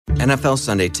NFL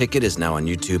Sunday Ticket is now on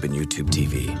YouTube and YouTube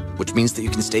TV, which means that you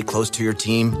can stay close to your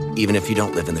team even if you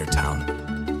don't live in their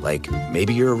town. Like,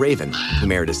 maybe you're a Raven who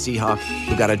married a Seahawk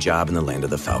who got a job in the land of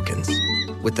the Falcons.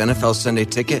 With NFL Sunday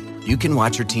Ticket, you can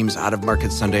watch your team's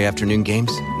out-of-market Sunday afternoon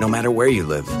games no matter where you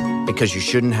live, because you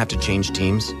shouldn't have to change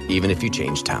teams even if you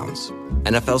change towns.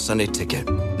 NFL Sunday Ticket,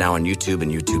 now on YouTube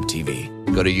and YouTube TV.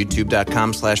 Go to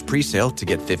youtube.com/presale to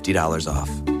get $50 off.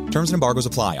 Terms and embargoes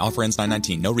apply. Offer ends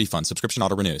 9/19. No refund. Subscription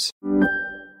auto renews.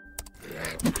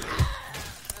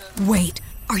 Wait,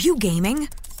 are you gaming?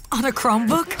 On a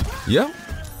Chromebook? Yep.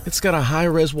 It's got a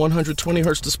high-res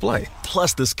 120Hz display,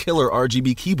 plus this killer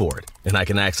RGB keyboard. And I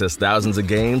can access thousands of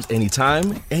games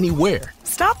anytime, anywhere.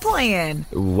 Stop playing.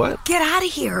 What? Get out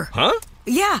of here. Huh?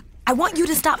 Yeah, I want you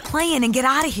to stop playing and get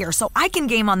out of here so I can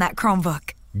game on that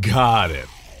Chromebook. Got it.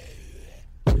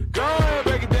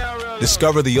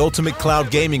 Discover the ultimate cloud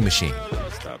gaming machine,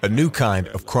 a new kind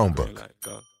of Chromebook.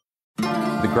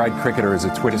 The Grade Cricketer is a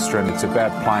Twitter stream. It's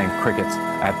about playing cricket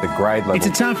at the grade level. It's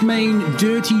a tough, mean,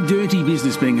 dirty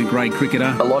business being a grade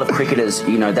cricketer. A lot of cricketers,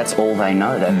 that's all they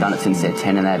know. They've done it since they're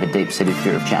 10 and they have a deep-seated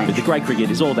fear of change. But the grade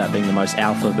cricket is all about being the most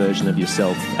alpha version of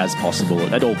yourself as possible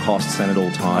at all costs and at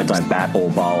all times. I don't bat or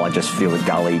bowl. I just feel the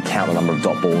gully, count the number of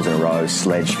dot balls in a row,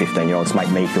 sledge 15-year-olds, make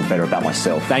me feel better about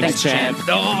myself. Thanks, champ.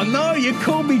 Oh, no, you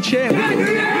called me champ.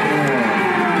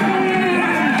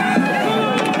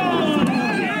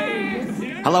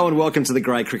 Hello and welcome to the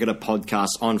Grade Cricketer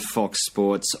podcast on Fox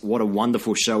Sports. What a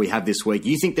wonderful show we have this week.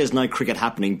 You think there's no cricket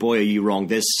happening? Boy, are you wrong.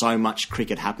 There's so much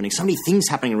cricket happening. So many things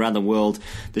happening around the world.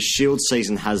 The Shield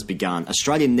season has begun.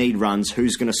 Australia need runs.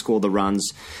 Who's going to score the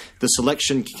runs? The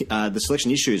selection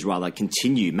issues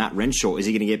continue. Matt Renshaw, is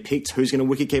he going to get picked? Who's going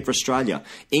to wicketkeep for Australia?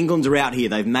 England are out here.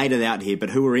 They've made it out here.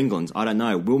 But who are England? I don't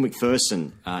know. Will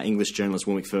McPherson, English journalist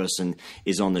Will McPherson,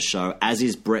 is on the show, as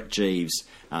is Brett Geeves,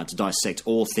 to dissect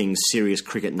all things serious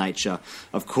cricket nature.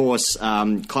 Of course,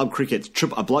 club cricket,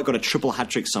 a bloke got a triple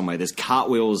hat-trick somewhere. There's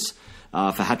cartwheels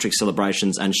for hat-trick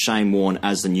celebrations and Shane Warne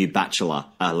as the new Bachelor,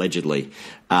 allegedly.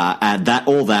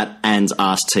 All that and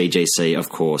Ask TGC, of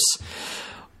course.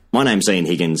 My name's Ian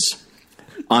Higgins.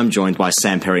 I'm joined by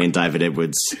Sam Perry and David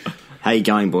Edwards. How you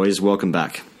going, boys? Welcome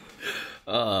back.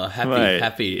 Oh,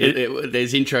 happy.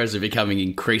 These intros are becoming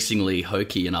increasingly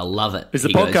hokey, and I love it. Is the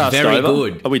podcast very over?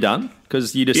 Good. Are we done?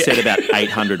 Because you just said about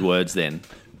 800 words then.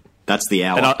 That's the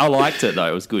hour. And I liked it,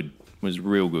 though. It was good. It was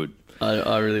real good.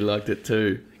 I really liked it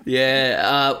too.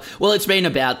 Yeah. Well, it's been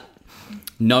about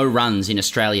no runs in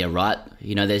Australia, right?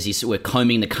 There's this, we're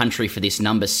combing the country for this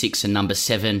number 6 and number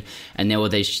 7, and there were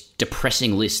these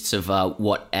depressing lists of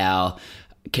what our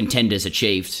contenders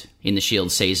achieved in the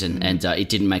Shield season, and it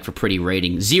didn't make for pretty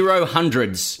reading. 0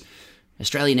 hundreds.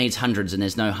 Australia needs hundreds, and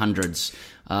there's no hundreds.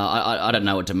 I don't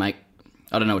know what to make.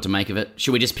 I don't know what to make of it.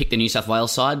 Should we just pick the New South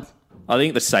Wales side? I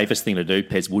think the safest thing to do,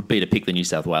 Pez, would be to pick the New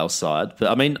South Wales side.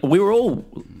 But, we were all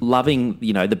loving,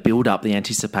 the build-up, the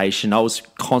anticipation. I was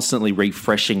constantly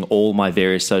refreshing all my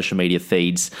various social media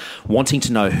feeds, wanting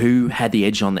to know who had the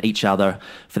edge on each other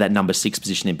for that number 6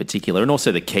 position in particular, and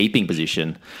also the keeping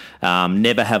position.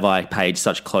 Never have I paid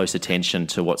such close attention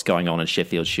to what's going on in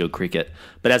Sheffield Shield cricket.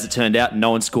 But as it turned out,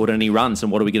 no one scored any runs.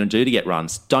 And what are we going to do to get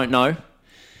runs? Don't know.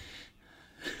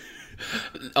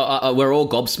 We're all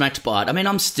gobsmacked by it.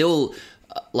 I'm still,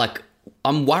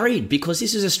 I'm worried because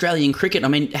this is Australian cricket.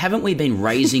 Haven't we been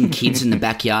raising kids in the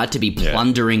backyard to be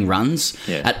plundering runs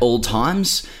at all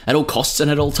times, at all costs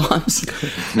and at all times?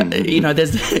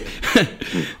 There's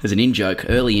an in-joke,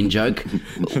 early in-joke.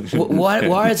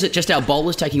 Why is it just our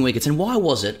bowlers taking wickets? And why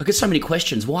was it? I get so many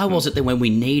questions. Why was it that when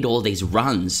we need all these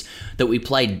runs that we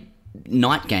played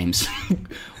night games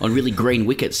on really green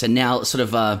wickets, and now sort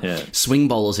of swing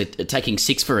bowlers are taking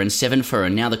 6 for and 7 for,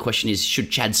 and now the question is, should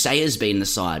Chad Sayers be in the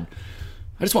side?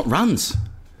 I just want runs.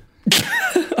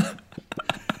 I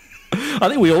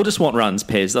think we all just want runs,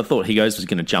 Pez. I thought Higgos was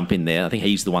going to jump in there. I think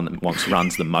he's the one that wants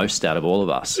runs the most out of all of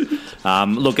us.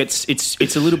 Look,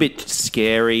 it's a little bit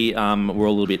scary. We're all a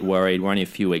little bit worried. We're only a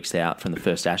few weeks out from the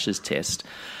first Ashes test.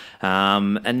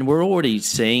 And we're already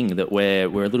seeing that we're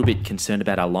a little bit concerned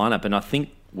about our lineup, and I think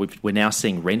we're now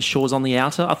seeing Renshaw's on the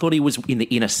outer. I thought he was in the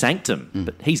inner sanctum,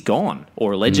 but he's gone,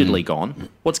 or allegedly gone.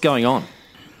 What's going on?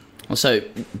 Well, so,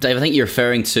 Dave, I think you're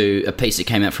referring to a piece that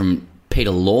came out from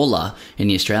Peter Lawler in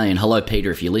The Australian. Hello,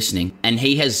 Peter, if you're listening. And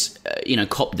he has,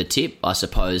 copped the tip, I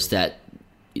suppose, that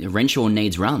Renshaw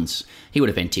needs runs. He would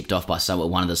have been tipped off by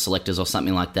one of the selectors or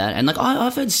something like that. And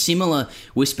I've heard similar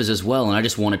whispers as well, and I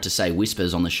just wanted to say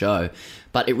whispers on the show.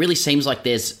 But it really seems like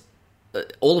there's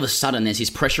all of a sudden there's this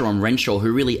pressure on Renshaw,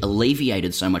 who really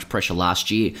alleviated so much pressure last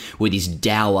year with his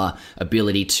dour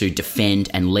ability to defend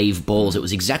and leave balls. It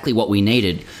was exactly what we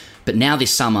needed. But now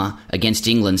this summer against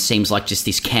England seems like just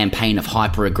this campaign of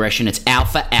hyper-aggression. It's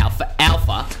alpha, alpha,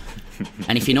 alpha.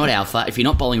 And if you're not alpha, if you're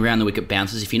not bowling around the wicket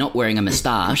bouncers, if you're not wearing a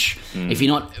moustache, if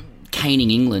you're not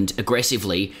caning England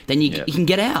aggressively, then you can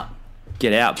get out.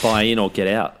 Get out, buy in or get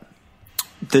out.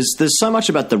 There's so much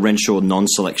about the Renshaw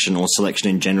non-selection or selection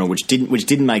in general which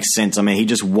didn't make sense. I mean, he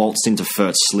just waltzed into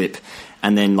first slip,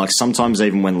 and then like sometimes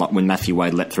even when Matthew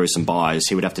Wade let through some byes,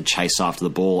 he would have to chase after the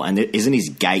ball. And isn't his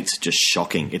gait just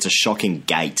shocking? It's a shocking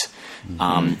gait.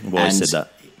 Well, said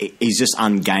that. He's just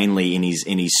ungainly in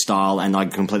his style, and I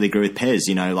completely agree with Pez.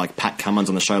 You know, like Pat Cummins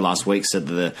on the show last week said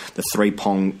that the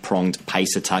three-pronged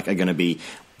pace attack are going to be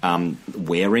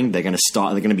wearing. They're going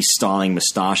to be styling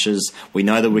moustaches. We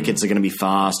know the wickets are going to be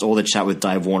fast. All the chat with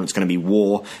Dave Warner, it's going to be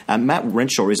war. Matt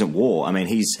Renshaw isn't war. I mean,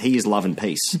 he is love and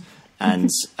peace, and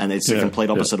it's the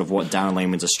complete opposite of what Darren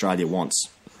Lehman's Australia wants.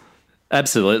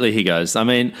 Absolutely, he goes. I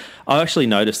mean, I actually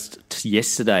noticed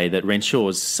yesterday that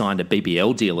Renshaw's signed a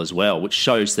BBL deal as well, which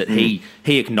shows that he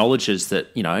acknowledges that,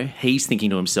 you know, he's thinking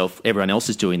to himself, everyone else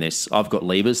is doing this. I've got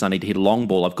levers. I need to hit a long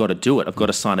ball. I've got to do it. I've got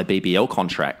to sign a BBL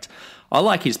contract. I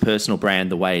like his personal brand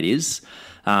the way it is.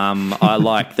 I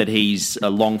like that he's a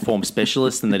long-form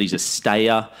specialist and that he's a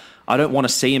stayer. I don't want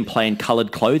to see him play in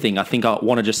coloured clothing. I think I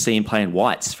want to just see him play in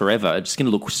whites forever. It's going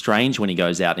to look strange when he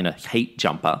goes out in a heat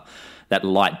jumper, that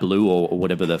light blue or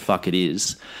whatever the fuck it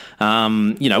is.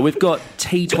 You know, we've got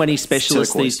T20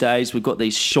 specialists these days. We've got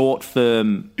these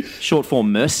short-form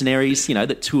mercenaries, you know,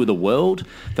 that tour the world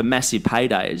for massive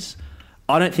paydays.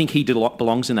 I don't think he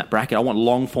belongs in that bracket. I want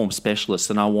long-form specialists,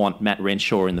 and I want Matt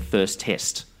Renshaw in the first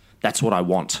test. That's what I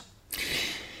want.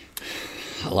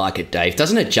 I like it, Dave.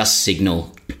 Doesn't it just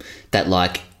signal that,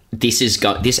 like,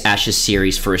 this Ashes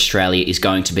series for Australia is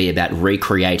going to be about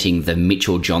recreating the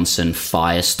Mitchell Johnson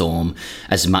firestorm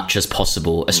as much as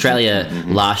possible? Australia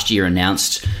last year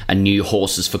announced a new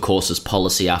horses for courses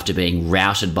policy after being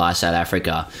routed by South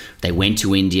Africa. They went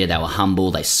to India, they were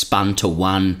humble, they spun to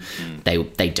one,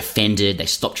 they defended, they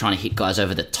stopped trying to hit guys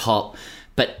over the top.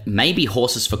 But maybe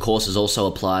horses for courses also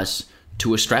applies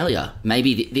to Australia.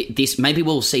 Maybe maybe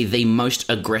we'll see the most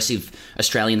aggressive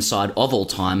Australian side of all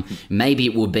time. Maybe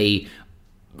it will be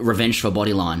revenge for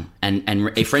Bodyline. And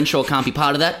if Renshaw can't be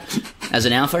part of that as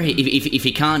an alpha, if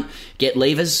he can't get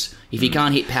levers, if he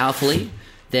can't hit powerfully,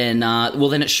 then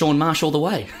it's Sean Marsh all the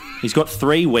way. He's got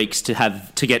 3 weeks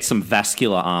to get some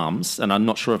vascular arms, and I'm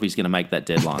not sure if he's going to make that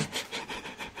deadline.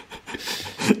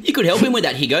 You could help him with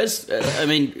that, he goes. I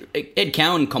mean, Ed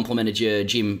Cowan complimented your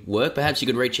gym work. Perhaps you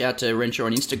could reach out to Renshaw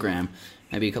on Instagram.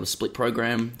 Maybe a couple of split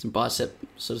program, some bicep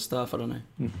sort of stuff. I don't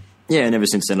know. Yeah, and ever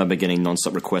since then I've been getting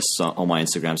non-stop requests on my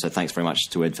Instagram, so thanks very much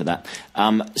to Ed for that.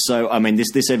 So, I mean,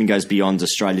 this even goes beyond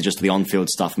Australia, just the on-field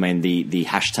stuff. I mean, the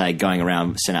hashtag going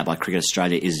around sent out by Cricket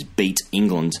Australia is Beat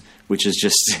England, which is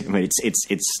just, I mean,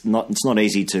 it's not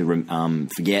easy to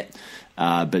forget.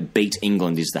 But Beat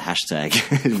England is the hashtag,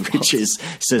 which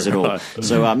says it all.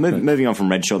 So moving on from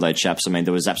Renshaw, though, chaps, I mean,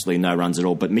 there was absolutely no runs at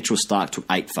all, but Mitchell Starc took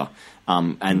 8 for.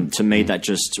 And to me, that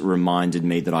just reminded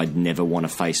me that I'd never want to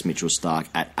face Mitchell Starc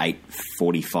at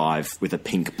 8:45 with a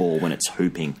pink ball when it's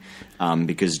hooping,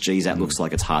 because, geez, that looks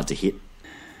like it's hard to hit.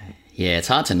 Yeah, it's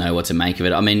hard to know what to make of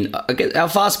it. I mean, our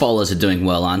fast bowlers are doing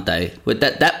well, aren't they? But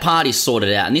that part is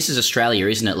sorted out. And this is Australia,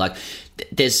 isn't it? Like,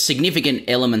 there's significant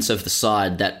elements of the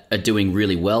side that are doing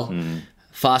really well.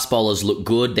 Fast bowlers look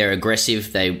good. They're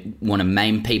aggressive. They want to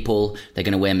maim people. They're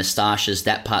going to wear moustaches.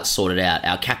 That part's sorted out.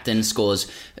 Our captain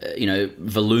scores,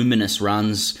 voluminous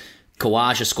runs.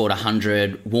 Khawaja scored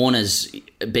 100. Warner's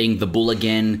being the bull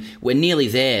again. We're nearly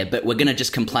there, but we're going to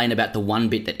just complain about the one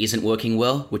bit that isn't working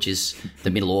well, which is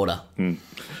the middle order.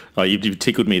 Oh, you've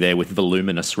tickled me there with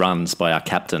voluminous runs by our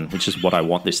captain, which is what I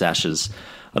want this Ashes.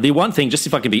 The one thing, just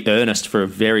if I can be earnest for a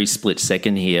very split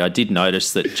second here, I did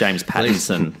notice that James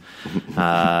Pattinson,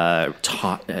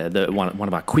 one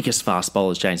of our quickest fast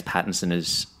bowlers, James Pattinson,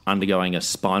 is undergoing a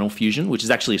spinal fusion, which is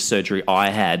actually a surgery I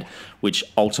had, which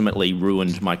ultimately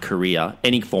ruined my career,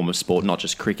 any form of sport, not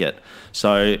just cricket.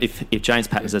 So if James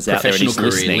Pattinson's out there and he's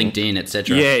listening, LinkedIn,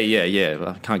 etc.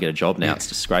 Yeah. I can't get a job now. Yeah. It's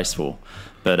disgraceful.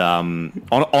 But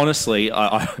honestly,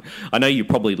 I know you're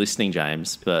probably listening,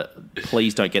 James, but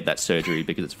please don't get that surgery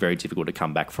because it's very difficult to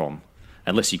come back from,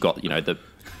 unless you've got,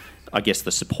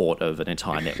 the support of an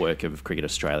entire network of Cricket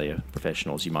Australia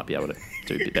professionals. You might be able to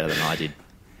do a bit better than I did.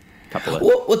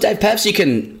 Well, Dave, perhaps you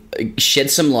can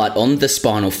shed some light on the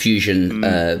spinal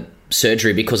fusion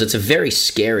surgery, because it's a very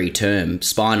scary term,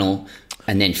 spinal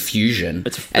and then fusion.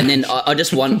 And then I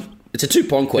just want it's a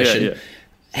two-pronged question.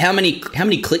 How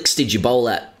many clicks did you bowl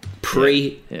at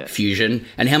pre-fusion,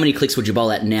 and how many clicks would you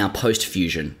bowl at now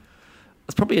post-fusion?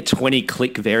 It's probably a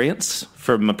 20-click variance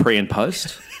from a pre and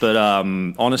post. But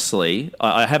honestly,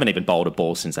 I haven't even bowled a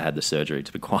ball since I had the surgery,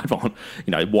 to be quite honest.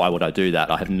 Why would I do that?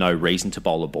 I have no reason to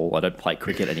bowl a ball. I don't play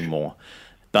cricket anymore.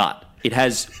 But it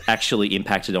has actually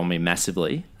impacted on me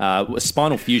massively.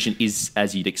 Spinal fusion is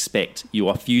as you'd expect. You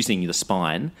are fusing the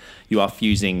spine. You are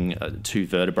fusing two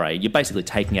vertebrae. You're basically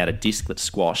taking out a disc that's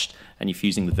squashed and you're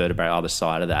fusing the vertebrae either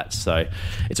side of that. So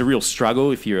it's a real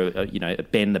struggle if you're a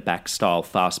bend the back style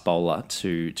fast bowler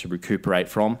to recuperate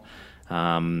from.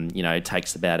 It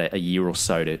takes about a year or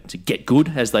so to get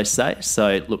good, as they say.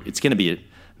 So look, it's going to be a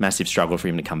massive struggle for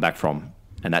him to come back from,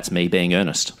 and that's me being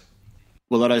earnest.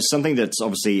 Well, that is something that's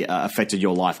obviously affected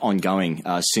your life ongoing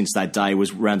since that day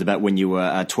was round about when you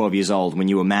were 12 years old, when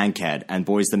you were man-cad. And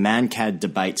boys, the man-cad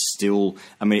debate still,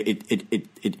 I mean,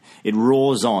 it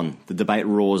roars on. The debate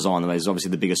roars on. There's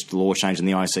obviously the biggest law change in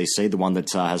the ICC, the one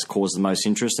that has caused the most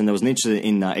interest. And there was an interest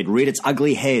in, it reared its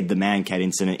ugly head, the man-cad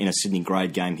incident in a Sydney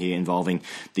grade game here involving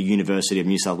the University of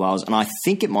New South Wales. And I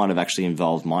think it might have actually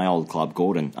involved my old club,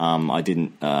 Gordon. I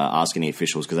didn't ask any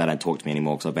officials because they don't talk to me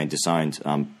anymore because I've been disowned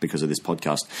because of this podcast.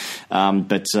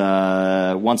 But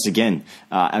once again,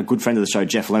 a good friend of the show,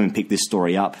 Jeff Lemon, picked this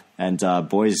story up. And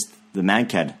boys, the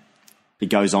man-cad, it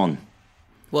goes on.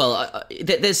 Well,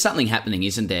 there's something happening,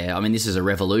 isn't there? I mean, this is a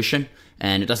revolution,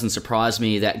 and it doesn't surprise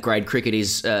me that grade cricket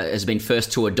has been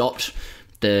first to adopt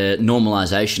the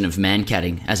normalisation of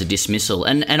man-cadding as a dismissal.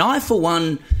 And I, for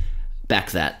one, back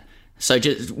that. So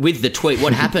just with the tweet,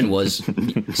 what happened was,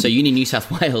 so Uni New South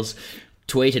Wales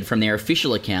tweeted from their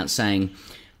official account saying,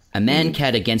 a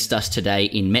man-cad against us today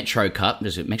in Metro Cup.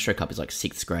 Metro Cup is like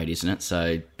 6th grade, isn't it?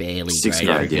 So barely grade. 6th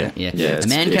grade, yeah. A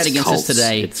man-cad against us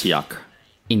today. It's yuck.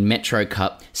 In Metro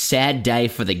Cup. Sad day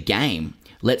for the game.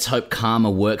 Let's hope karma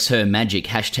works her magic.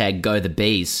 # go the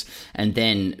bees. And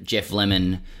then Jeff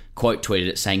Lemon quote tweeted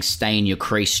it saying, stay in your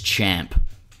crease, champ.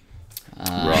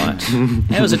 Right.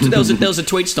 There was a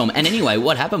tweet storm. And anyway,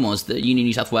 what happened was the Uni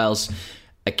New South Wales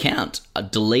account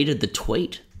deleted the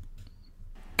tweet.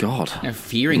 God.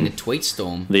 Fearing the tweet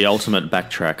storm. The ultimate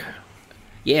backtrack.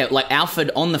 Yeah, like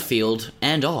Alfred on the field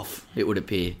and off, it would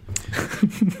appear.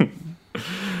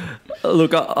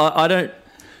 Look, I don't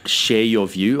share your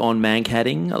view on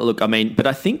man-cadding. Look, I mean, but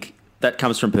I think that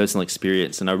comes from personal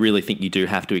experience, and I really think you do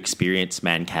have to experience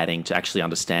man-cadding to actually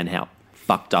understand how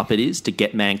fucked up it is to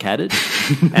get man-cadded.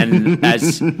 And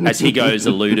as Higo's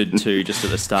alluded to just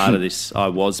at the start of this, I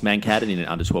was man-cadded in an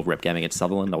under-12 rep game against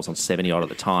Sutherland. I was on 70-odd at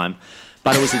the time.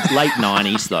 But it was the late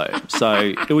 90s, though.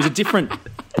 So it was a different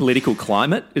political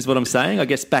climate, is what I'm saying. I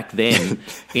guess back then,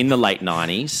 in the late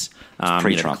 90s,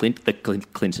 the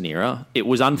Clinton era, it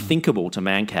was unthinkable to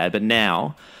man-cad. But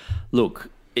now,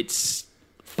 look, it's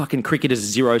fucking cricket is a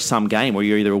zero-sum game where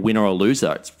you're either a winner or a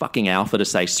loser. It's fucking alpha to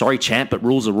say, sorry, champ, but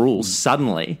rules are rules.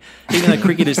 Suddenly, even though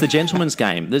cricket is the gentleman's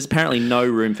game, there's apparently no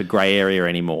room for grey area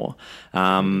anymore.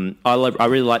 I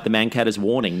really like the man-cad as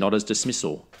warning, not as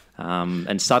dismissal.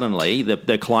 And suddenly,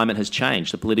 the climate has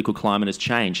changed. The political climate has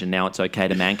changed, and now it's okay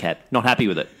to man-cat. Not happy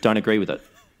with it. Don't agree with it.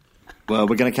 Well,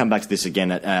 we're going to come back to this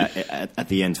again at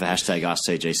the end for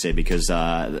 #AskTGC because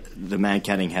the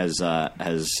man-catting has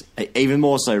even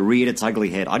more so reared its ugly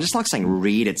head. I just like saying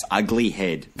reared its ugly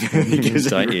head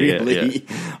because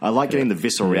I like getting the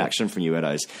visceral reaction from you,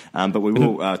 Eddos. But we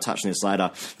will touch on this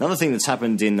later. Another thing that's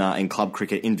happened in club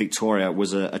cricket in Victoria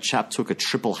was a chap took a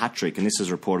triple hat-trick, and this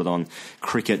is reported on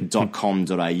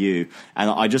cricket.com.au. And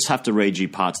I just have to read you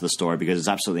parts of the story because it's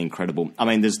absolutely incredible. I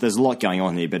mean, there's a lot going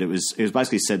on here, but it was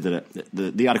basically said that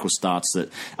the article starts that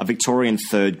a Victorian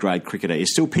third grade cricketer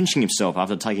is still pinching himself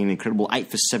after taking an incredible 8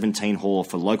 for 17 haul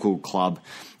for local club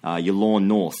Yallourn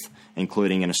North,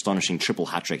 including an astonishing triple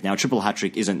hat-trick. Now, a triple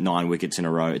hat-trick isn't 9 wickets in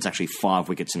a row. It's actually 5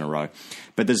 wickets in a row.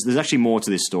 But there's actually more to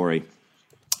this story.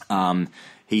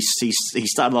 He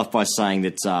started off by saying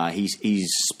that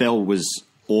his spell was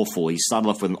awful. He started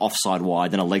off with an offside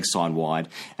wide, then a leg side wide,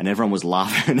 and everyone was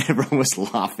laughing.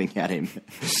 At him.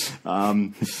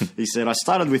 He said, "I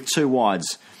started with 2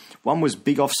 wides. One was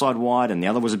big offside wide, and the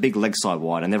other was a big leg side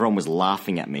wide, and everyone was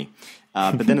laughing at me.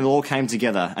 But then it all came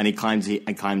together, and he claimed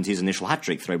his initial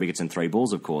hat-trick, 3 wickets and 3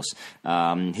 balls, of course.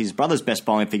 His brother's best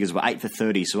bowling figures were 8 for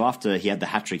 30, so after he had the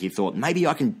hat-trick, he thought, maybe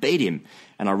I can beat him.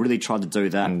 And I really tried to do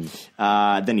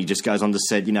that. Then he just goes on to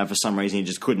said, for some reason he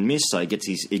just couldn't miss, so he gets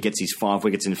his 5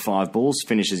 wickets and 5 balls,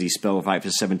 finishes his spell with 8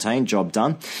 for 17, job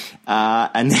done.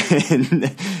 And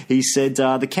then he said,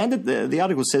 the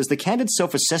article says, the candid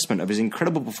self-assessment of his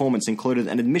incredible performance included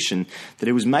an admission that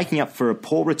he was making up for a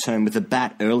poor return with the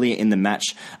bat earlier in the man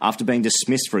match after being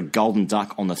dismissed for a golden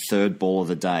duck on the third ball of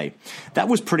the day. That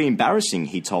was pretty embarrassing,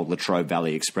 he told Latrobe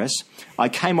Valley Express. I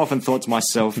came off and thought to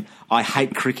myself, I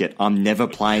hate cricket. I'm never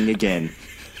playing again.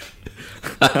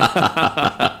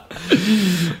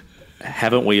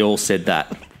 Haven't we all said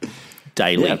that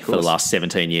daily for the last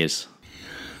 17 years?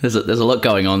 There's a lot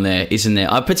going on there, isn't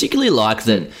there? I particularly like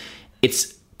that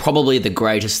it's probably the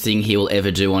greatest thing he will ever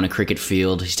do on a cricket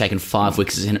field. He's taken 5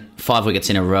 wickets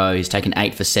in a row. He's taken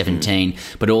 8 for 17,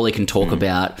 but all he can talk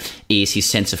about is his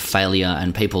sense of failure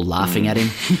and people laughing at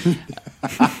him.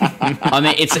 I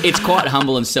mean, it's quite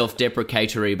humble and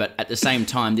self-deprecatory, but at the same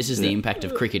time, this is the impact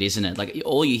of cricket, isn't it? Like,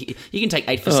 you can take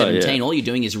 8 for 17. All you're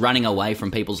doing is running away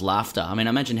from people's laughter. I mean,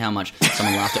 imagine how much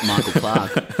someone laughed at Michael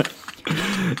Clarke.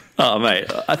 Oh, mate,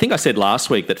 I think I said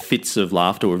last week that fits of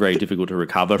laughter were very difficult to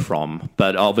recover from,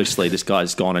 but obviously this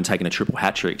guy's gone and taken a triple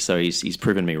hat-trick, so he's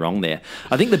proven me wrong there.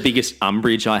 I think the biggest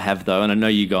umbrage I have, though, and I know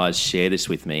you guys share this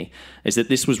with me, is that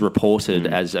this was reported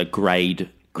as a grade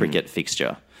cricket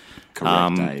fixture.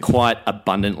 Correct, Dave. Quite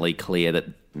abundantly clear that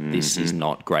this is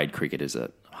not grade cricket, is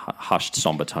it? Hushed,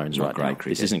 somber tones right now.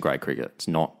 Cricket. This isn't grade cricket. It's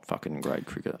not fucking grade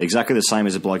cricket. Exactly the same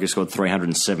as a bloke who scored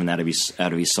 307 out of his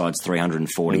side's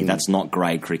 340. That's not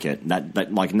grade cricket.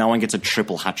 That like no one gets a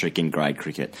triple hat trick in grade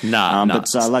cricket.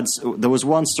 But lads, there was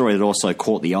one story that also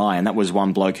caught the eye, and that was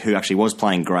one bloke who actually was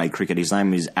playing grade cricket. His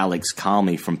name is Alex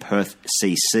Calmy from Perth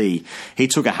CC. He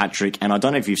took a hat trick, and I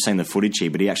don't know if you've seen the footage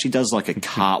here, but he actually does like a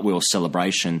cartwheel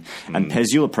celebration. And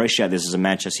Pez, you'll appreciate this as a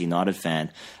Manchester United fan,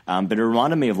 but it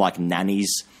reminded me of like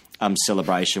Nanny's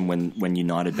celebration when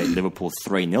United beat Liverpool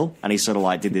 3-0, and he sort of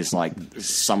like did this like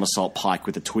somersault pike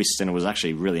with a twist, and it was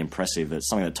actually really impressive. It's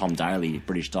something that Tom Daly,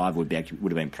 British diver, would have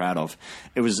been proud of.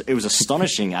 It was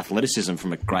astonishing athleticism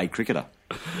from a grade cricketer,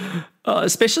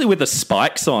 especially with the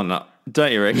spikes on.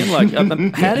 Don't you reckon? Like,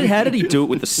 how did he do it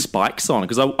with the spikes on?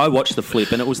 Because I watched the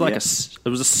flip, and it was like it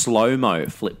was a slow-mo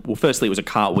flip. Well, firstly, it was a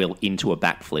cartwheel into a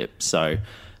backflip, so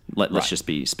let's just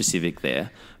be specific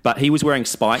there. But he was wearing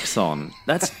spikes on.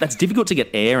 That's difficult to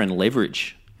get air and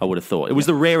leverage, I would have thought. It was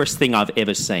the rarest thing I've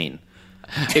ever seen.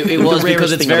 It was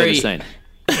because it's very... Sorry.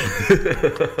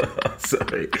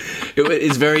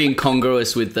 It's very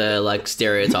incongruous with the like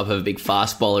stereotype of a big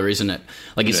fast bowler, isn't it?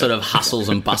 Like he sort of hustles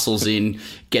and bustles in,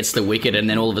 gets the wicket, and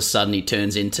then all of a sudden he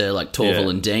turns into like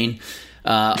Torval and Dean.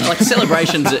 Like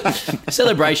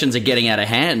celebrations are getting out of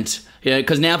hand. You know,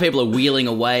 because now people are wheeling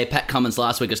away. Pat Cummins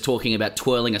last week was talking about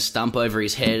twirling a stump over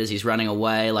his head as he's running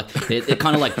away. Like they're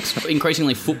kind of like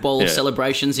increasingly football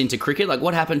celebrations into cricket. Like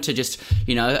what happened to just,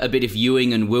 you know, a bit of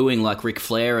viewing and wooing like Ric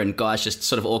Flair and guys just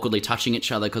sort of awkwardly touching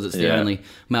each other because it's the only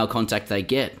male contact they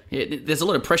get. There's a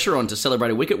lot of pressure on to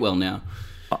celebrate a wicket well now.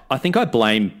 I think I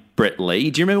blame Brett Lee.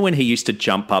 Do you remember when he used to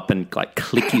jump up and like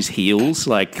click his heels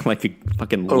like a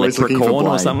fucking leprechaun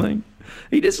or something?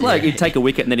 He just he'd take a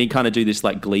wicket and then he'd kind of do this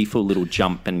like gleeful little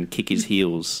jump and kick his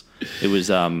heels. It was,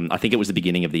 I think it was the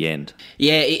beginning of the end.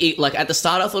 Yeah, like at the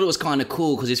start I thought it was kind of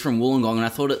cool because he's from Wollongong and I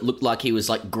thought it looked like he was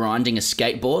like grinding a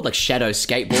skateboard, like shadow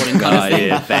skateboarding kind of thing.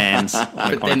 Yeah, Vans,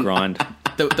 iconic grind.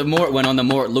 The more it went on, the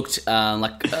more it looked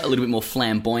like a little bit more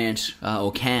flamboyant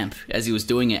or camp as he was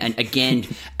doing it. And again,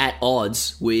 at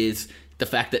odds with the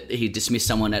fact that he dismissed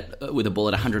someone with a ball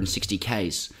at 160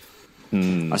 Ks.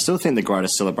 I still think the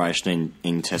greatest celebration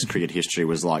in Test cricket history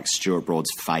was like Stuart Broad's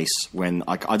face when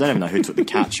I don't even know who took the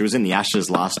catch. It was in the Ashes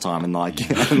last time, and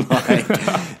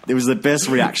it was the best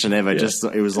reaction ever. Just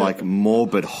it was like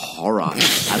morbid horror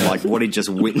at like what he just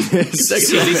witnessed. Is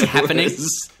this happening?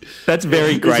 That's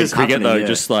very great cricket, though. Yeah.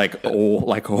 Just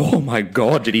oh my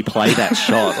god, did he play that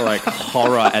shot? Like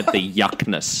horror at the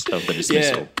yuckness of the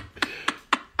dismissal. Yeah.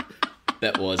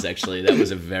 That was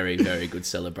a very, very good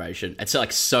celebration. It's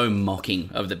like so mocking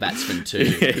of the batsman too.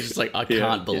 It's just like, I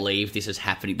can't believe this is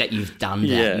happening, that you've done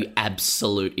that, you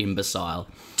absolute imbecile.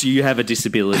 Do you have a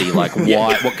disability? Like,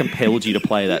 why? What compelled you to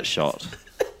play that shot?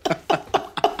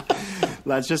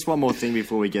 Lads, just one more thing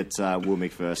before we get Will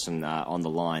McPherson on the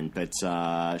line.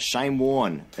 But Shane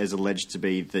Warne is alleged to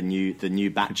be the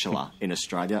new bachelor in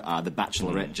Australia. The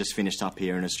Bachelorette just finished up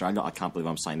here in Australia. I can't believe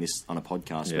I'm saying this on a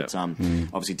podcast. But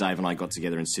obviously Dave and I got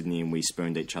together in Sydney and we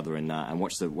spooned each other and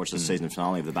watched the season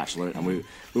finale of the Bachelorette. And we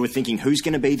were thinking, who's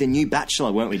going to be the new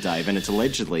bachelor, weren't we, Dave? And it's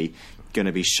allegedly going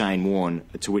to be Shane Warne,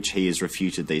 to which he has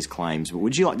refuted these claims. But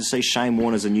would you like to see Shane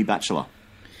Warne as a new bachelor?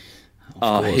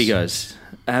 He goes,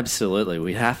 absolutely,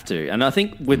 we have to. And I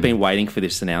think we've been waiting for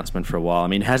this announcement for a while. I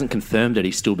mean, he hasn't confirmed it.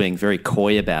 He's still being very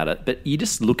coy about it. But you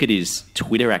just look at his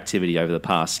Twitter activity over the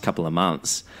past couple of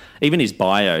months. Even his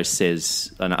bio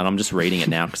says, and I'm just reading it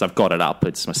now because I've got it up,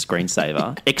 it's my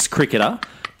screensaver, ex-cricketer,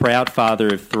 proud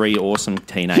father of 3 awesome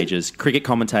teenagers, cricket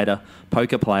commentator,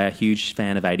 poker player, huge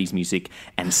fan of 80s music,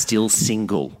 and still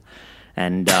single.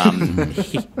 And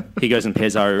he goes, and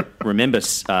Pez, I remember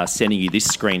sending you this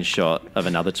screenshot of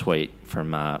another tweet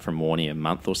from Warnie a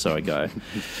month or so ago.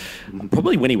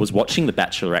 Probably when he was watching The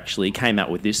Bachelor, actually, he came out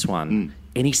with this one.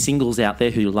 Any singles out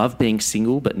there who love being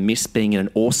single but miss being in an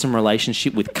awesome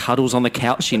relationship with cuddles on the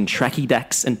couch in tracky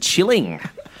dacks and chilling?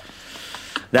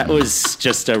 That was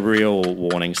just a real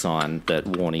warning sign that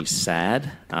Warnie's sad,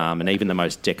 and even the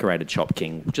most decorated Chop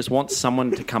King just wants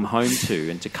someone to come home to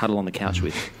and to cuddle on the couch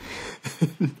with.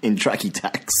 In tracky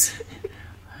dacks.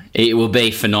 It will be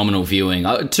phenomenal viewing.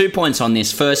 2 points on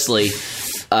this. Firstly,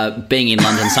 being in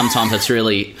London, sometimes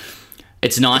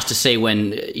it's nice to see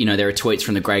when, there are tweets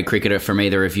from the grade cricketer from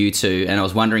either of you two, and I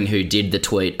was wondering who did the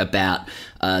tweet about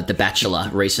The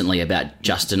Bachelor recently, about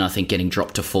Justin, I think, getting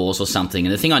dropped to 4s or something.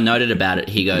 And the thing I noted about it,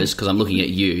 he goes, because I'm looking at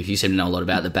you seem to know a lot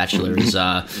about The Bachelor, is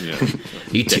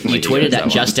you tweeted that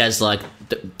just as,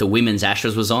 the women's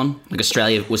Ashes was on.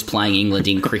 Australia was playing England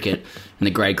in cricket, and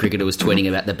the grade cricketer was tweeting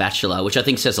about The Bachelor, which I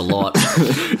think says a lot.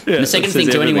 And the second thing,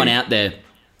 to anyone out there,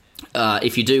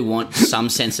 if you do want some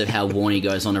sense of how Warnie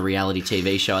goes on a reality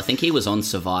TV show, I think he was on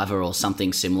Survivor or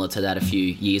something similar to that a few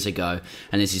years ago,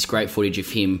 and there's this great footage of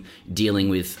him dealing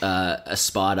with a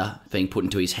spider being put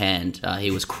into his hand.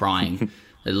 He was crying,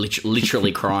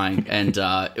 literally crying, and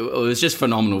it was just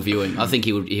phenomenal viewing. I think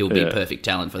he would be a perfect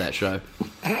talent for that show.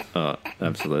 Oh,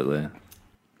 absolutely.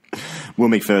 Will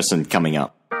McPherson coming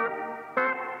up.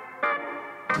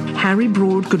 Harry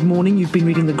Broad, good morning. You've been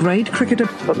reading The Grade Cricketer.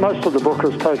 But most of the book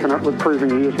is taken up with proving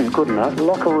he isn't good enough.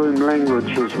 Locker room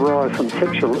language is rife and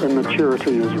sexual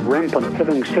immaturity is rampant.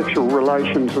 Having sexual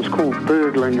relations is called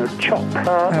burgling a chop.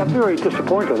 I'm very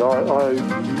disappointed.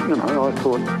 I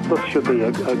thought this should be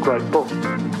a great book.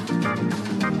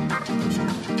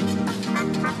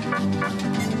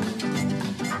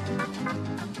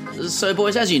 So,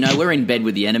 boys, as you know, we're in bed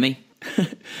with the enemy.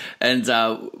 And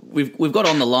we've got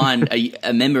on the line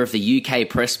a member of the UK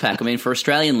press pack. I mean, for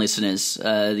Australian listeners,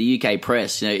 the UK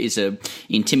press, is a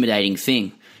intimidating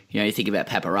thing. You think about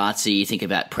paparazzi, you think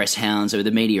about press hounds, or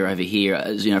the media over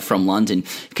here, from London,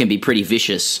 can be pretty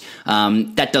vicious.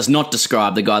 That does not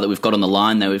describe the guy that we've got on the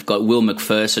line, though. We've got Will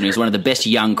McPherson, who's one of the best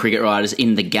young cricket writers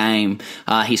in the game.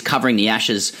 He's covering the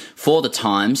Ashes for the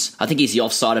Times. I think he's the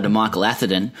offsider to Michael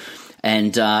Atherton.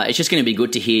 And it's just going to be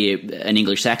good to hear an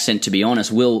English accent, to be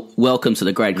honest. Will, welcome to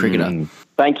The Grade Cricketer.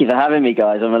 Thank you for having me,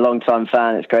 guys. I'm a long-time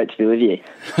fan. It's great to be with you.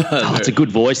 It's a good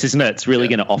voice, isn't it? It's really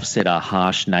going to offset our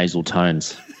harsh nasal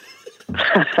tones.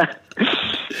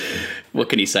 What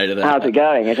can you say to that? How's it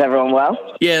going? Is everyone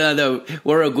well? Yeah, no,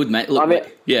 we're all good, mate. Look,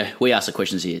 we ask the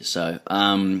questions here, so...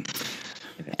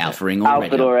 Alpha-ing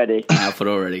already. Alpha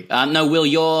already. No, Will,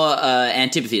 your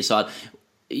antipathy aside...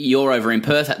 You're over in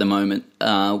Perth at the moment,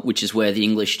 which is where the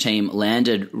English team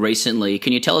landed recently.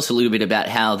 Can you tell us a little bit about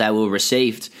how they were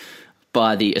received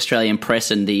by the Australian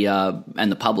press and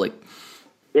the public?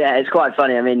 Yeah, it's quite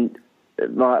funny. I mean,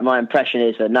 my impression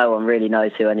is that no one really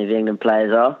knows who any of the England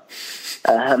players are.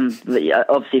 But yeah,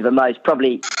 obviously,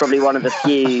 probably one of the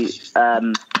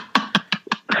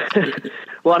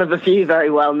few, very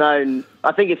well known.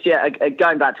 I think it's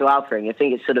going back to Alfring. I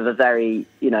think it's sort of a very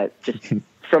just.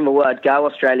 From the word go,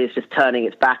 Australia's just turning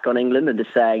its back on England and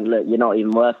just saying, look, you're not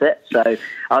even worth it. So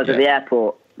I was at the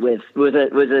airport with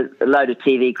a load of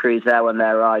TV crews there when they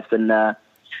arrived, and I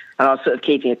was sort of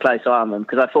keeping a close eye on them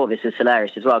because I thought this was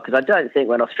hilarious as well, because I don't think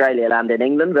when Australia land in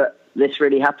England that this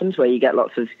really happens, where you get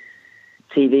lots of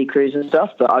TV crews and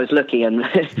stuff. But I was looking, and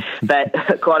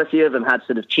quite a few of them had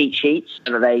sort of cheat sheets,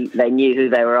 and they knew who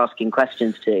they were asking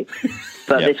questions to.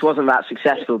 But this wasn't that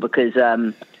successul because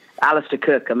Alistair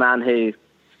Cook, a man who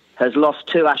has lost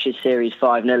 2 Ashes series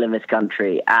 5-0 in this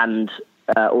country and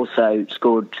also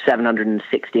scored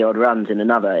 760-odd runs in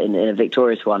a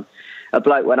victorious one. A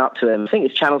bloke went up to him, I think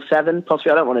it's Channel 7,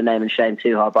 possibly, I don't want to name and shame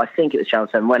too hard, but I think it was Channel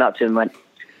 7, went up to him and went,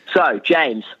 so,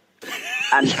 James.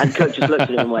 And Cook just looked at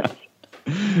him and went,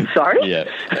 sorry? Yeah.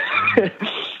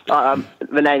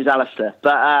 The name's Alistair.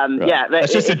 But, right.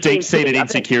 That's just a deep-seated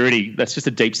insecurity. That's just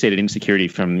a deep-seated insecurity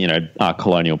from, our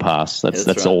colonial past. That's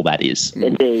right. All that is.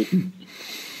 Indeed.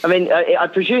 I mean, I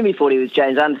presume he thought he was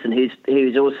James Anderson,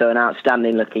 who's also an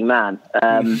outstanding-looking man.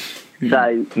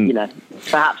 So,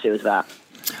 perhaps it was that.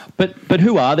 But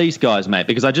who are these guys, mate?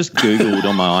 Because I just Googled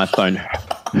on my iPhone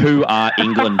who are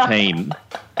England team,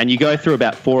 and you go through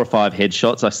about 4 or 5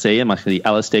 headshots. I see them. I see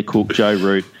Alistair Cook, Joe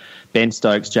Root, Ben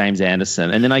Stokes, James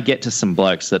Anderson, and then I get to some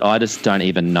blokes that I just don't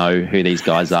even know who these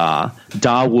guys are.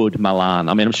 Darwood Malan.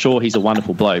 I mean, I'm sure he's a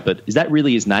wonderful bloke, but is that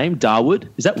really his name, Darwood?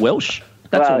 Is that Welsh?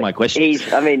 That's all my questions.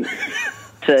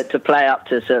 To play up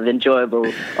to sort of enjoyable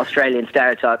Australian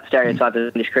stereotype of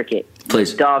English cricket.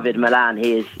 Please. David Malan,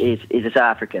 he's a South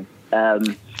African.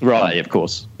 Right, of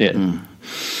course. Yeah.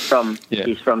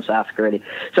 He's from South Africa, really.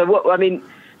 So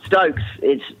Stokes,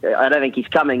 I don't think he's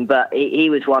coming, but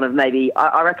he was one of maybe,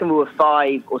 I reckon we were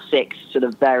 5 or 6 sort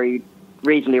of very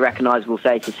reasonably recognisable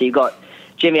faces. So you've got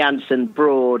Jimmy Anderson,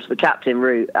 Broad, the captain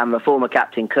Root, and the former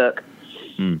captain Cook,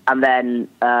 and then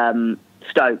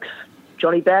Stokes.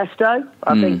 Johnny Bairstow,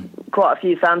 I think quite a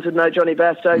few fans would know Johnny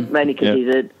Bairstow, mainly because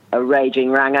he's a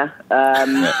raging ranger.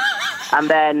 And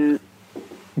then,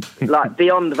 like,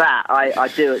 beyond that, I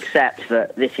do accept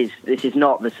that this is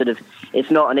not the sort of,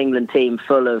 it's not an England team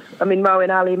full of,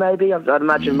 Moeen Ali maybe, I'd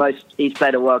imagine he's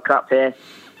played a World Cup here.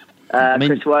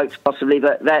 Chris Wokes possibly,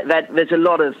 but there's a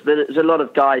lot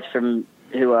of guys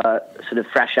who are sort of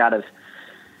fresh out of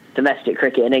domestic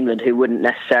cricket in England who wouldn't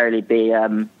necessarily be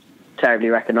terribly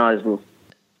recognisable.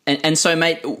 And so,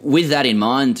 mate, with that in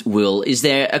mind, Will, is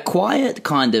there a quiet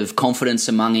kind of confidence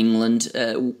among England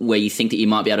where you think that you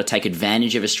might be able to take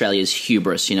advantage of Australia's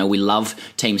hubris? You know, we love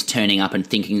teams turning up and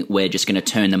thinking that we're just going to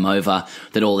turn them over,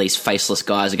 that all these faceless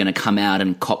guys are going to come out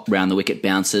and cop round the wicket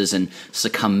bounces and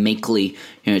succumb meekly,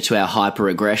 to our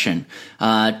hyper-aggression.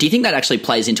 Do you think that actually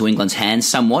plays into England's hands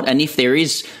somewhat? And if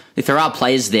there are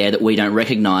players there that we don't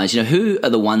recognise, who are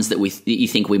the ones that you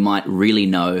think we might really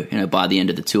know, by the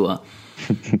end of the tour?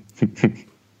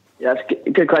 Yeah, that's a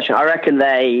good question. I reckon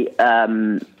there's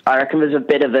a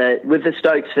bit of with the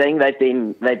Stokes thing. They've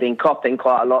been copping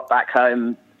quite a lot back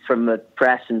home from the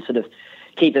press and sort of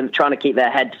trying to keep their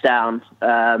heads down.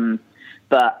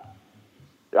 But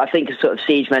I think a sort of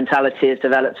siege mentality has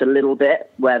developed a little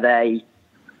bit where they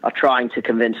are trying to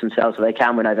convince themselves that they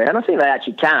can win over, and I think they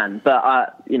actually can. But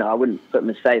I wouldn't put them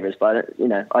as favourites. But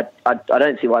I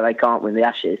don't see why they can't win the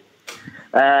Ashes.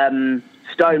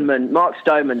 Mark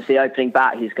Stoneman's the opening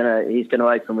bat. He's gonna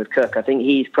open with Cook. I think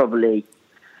he's a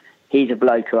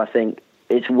bloke who I think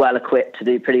is well equipped to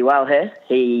do pretty well here.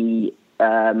 He's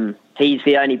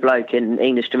the only bloke in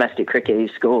English domestic cricket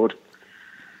who's scored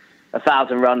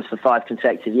 1,000 runs for 5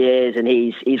 consecutive years, and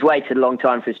he's waited a long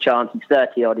time for his chance. He's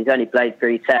 30 odd. He's only played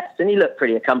 3 tests, and he looked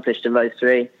pretty accomplished in those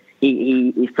 3.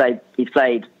 He's actually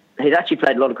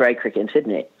played a lot of grade cricket in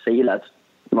Sydney, so you lads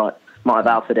might have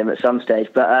outfitted him at some stage,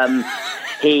 but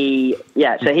he's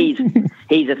a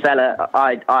fella.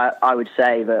 I would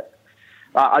say that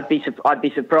I'd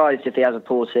be surprised if he has a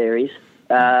poor series.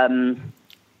 And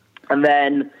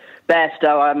then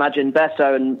Bairstow, I imagine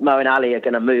Bairstow and Moeen Ali are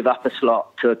going to move up a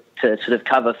slot to sort of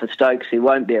cover for Stokes, who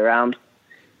won't be around.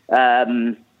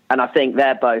 And I think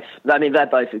they're both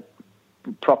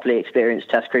properly experienced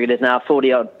Test cricketers now,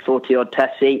 40 odd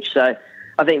tests each. So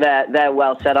I think they're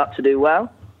well set up to do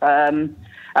well. And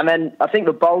then I think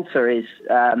the bolter is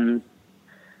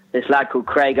this lad called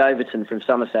Craig Overton from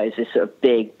Somerset. He's this sort of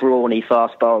big, brawny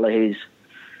fast bowler who's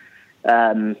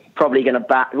probably going to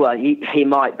bat. Well, he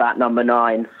might bat number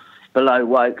 9 below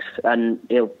Wokes, and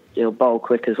he'll bowl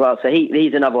quick as well. So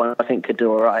he's another one I think could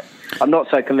do all right. I'm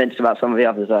not so convinced about some of the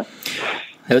others though.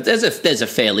 There's a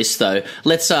fair list though.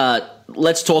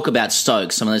 Let's talk about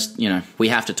Stokes. Some of this, we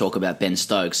have to talk about Ben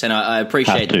Stokes, and I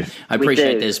appreciate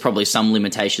there's probably some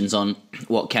limitations on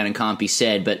what can and can't be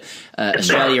said, but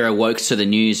Australia awoke to the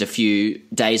news a few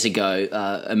days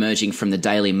ago, emerging from the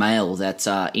Daily Mail, that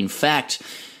in fact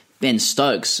Ben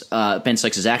Stokes'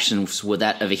 actions were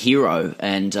that of a hero,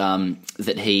 and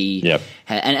that he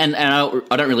and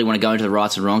I don't really want to go into the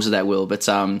rights and wrongs of that, Will, but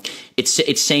it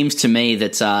seems to me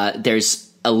that there's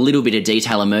a little bit of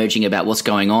detail emerging about what's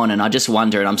going on, and I just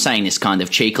wonder, and I'm saying this kind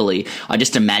of cheekily, I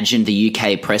just imagine the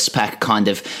UK press pack kind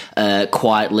of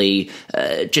quietly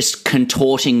just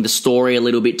contorting the story a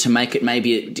little bit to make it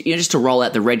maybe, just to roll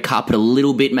out the red carpet a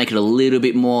little bit, make it a little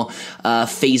bit more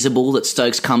feasible that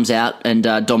Stokes comes out and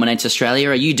dominates Australia.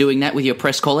 Are you doing that with your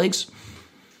press colleagues?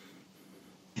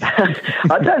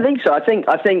 I don't think so. I think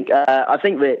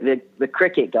the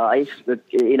cricket guys,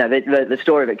 the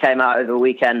story that came out over the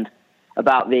weekend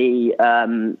about the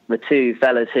 2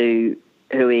 fellas who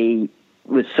he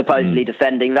was supposedly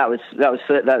defending. That was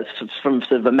from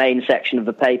sort of the main section of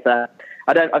the paper.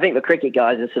 I think the cricket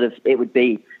guys are sort of. It'd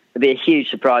be a huge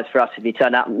surprise for us if he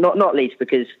turned out. Not least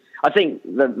because I think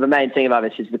the main thing about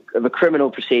this is the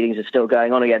criminal proceedings are still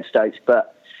going on against Stokes.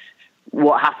 But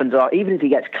what happens are, even if he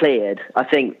gets cleared, I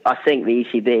think the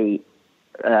ECB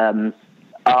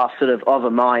are sort of a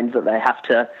mind that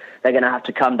they're going to have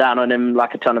to come down on him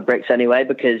like a ton of bricks anyway,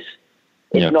 because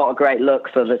it's not a great look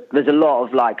for there's a lot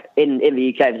of in the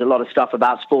UK, there's a lot of stuff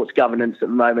about sports governance at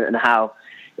the moment and how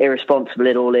irresponsible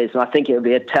it all is. And I think it would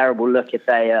be a terrible look if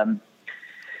they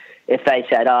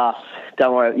said,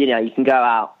 don't worry, you can go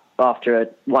out after a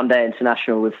one-day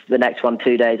international with the next one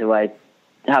 2 days away,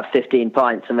 have 15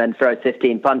 pints and then throw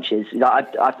 15 punches.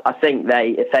 I think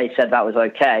if they said that was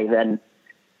okay, then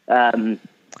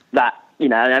that,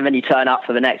 and then you turn up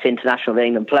for the next international that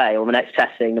England play or the next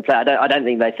test that England play. I don't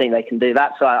think they can do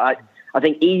that. So I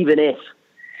think even if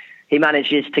he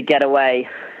manages to get away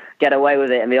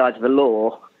with it in the eyes of the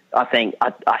law, I think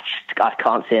I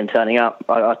can't see him turning up.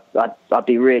 I'd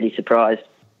be really surprised.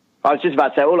 I was just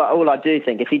about to say, all I do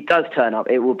think, if he does turn up,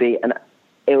 it will be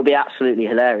absolutely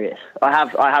hilarious. I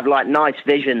have nice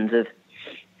visions of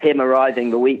him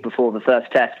arriving the week before the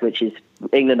first test, which is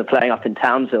England are playing up in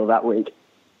Townsville that week,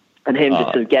 and him just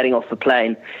sort of getting off the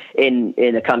plane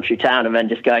in a country town and then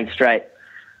just going straight.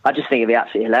 I just think it'd be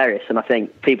absolutely hilarious, and I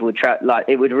think people would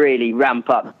it would really ramp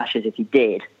up Ashes if he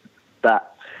did,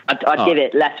 but I'd give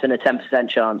it less than a 10%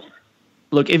 chance.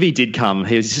 Look, if he did come,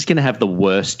 he was just going to have the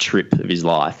worst trip of his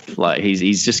life.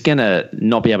 He's just going to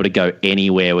not be able to go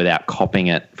anywhere without copping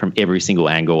it from every single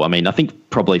angle. I mean, I think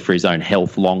probably for his own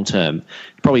health long term,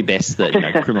 probably best that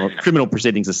criminal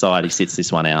proceedings aside, he sits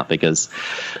this one out because.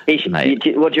 What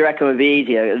do you reckon would be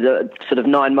easier? The sort of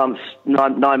 9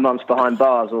 months behind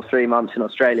bars, or 3 months in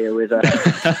Australia with.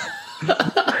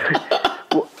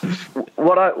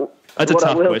 What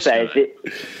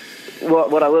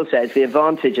I will say is the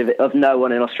advantage of no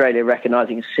one in Australia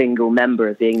recognising a single member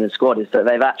of the England squad is that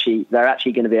they're actually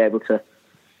going to be able to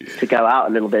go out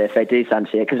a little bit if they do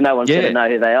fancy it, because no one's going to know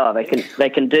who they are. They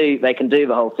can do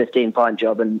the whole 15-pint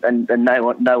job and no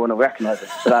one will recognise it.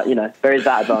 So that, there is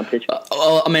that advantage.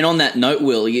 I mean, on that note,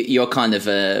 Will, you're kind of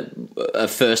a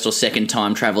first or second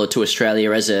time traveller to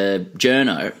Australia as a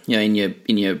journo,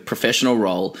 in your professional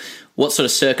role. What sort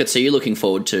of circuits are you looking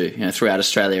forward to throughout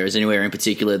Australia? Is there anywhere in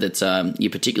particular that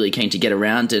you're particularly keen to get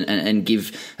around and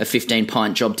give a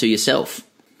 15-pint job to yourself?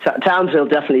 Townsville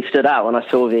definitely stood out when I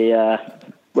saw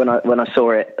when I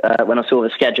saw the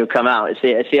schedule come out.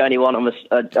 It's the only one on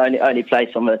the only place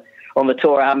on the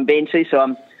tour I haven't been to, so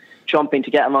I'm chomping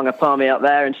to get among a palmy up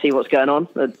there and see what's going on.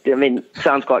 I mean,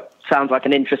 sounds like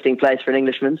an interesting place for an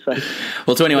Englishman. So,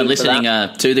 well, to anyone listening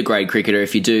to the Grade Cricketer,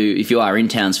 if you are in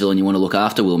Townsville and you want to look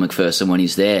after Will McPherson when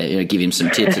he's there, give him some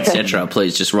tips, etc.,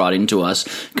 please just write into us.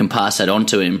 Can pass that on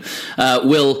to him.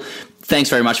 Will, thanks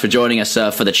very much for joining us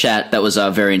for the chat. That was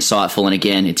very insightful, and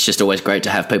again, it's just always great to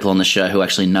have people on the show who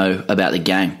actually know about the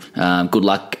game. Good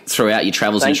luck throughout your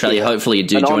travels in Australia. Hopefully you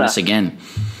do join us again.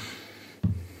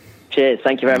 Cheers.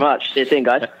 Thank you very much. See you soon,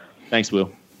 guys. Thanks,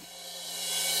 Will.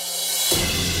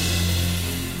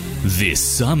 This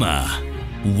summer,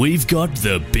 we've got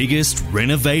the biggest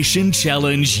renovation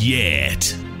challenge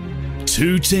yet.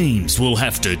 2 teams will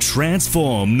have to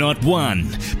transform not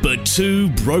 1, but 2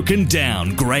 broken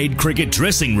down grade cricket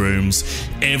dressing rooms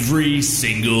every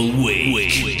single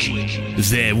week.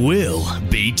 There will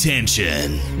be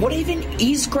tension. What even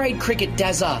is grade cricket,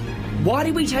 Dazza? Why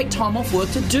did we take time off work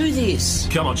to do this?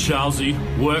 Come on, Charlesy.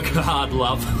 Work hard,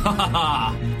 love.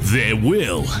 There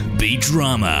will be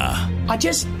drama. I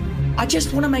just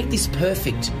want to make this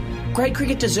perfect. Grade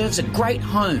cricket deserves a great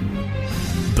home.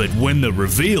 But when the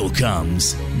reveal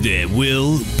comes, there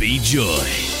will be joy.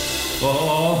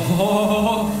 Oh,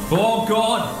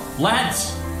 God.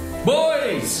 Lads.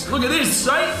 Boys. Look at this,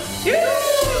 eh?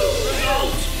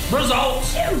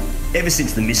 Results. Ever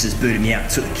since the missus booted me out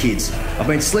to the kids, I've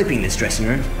been sleeping in this dressing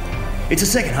room. It's a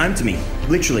second home to me,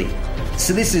 literally.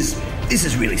 So this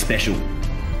is really special.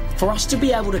 For us to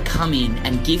be able to come in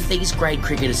and give these grade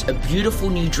cricketers a beautiful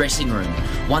new dressing room,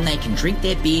 one they can drink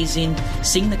their beers in,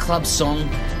 sing the club song,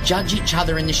 judge each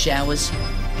other in the showers.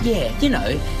 Yeah,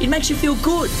 it makes you feel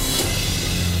good.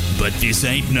 But this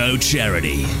ain't no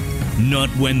charity. Not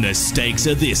when the stakes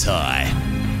are this high.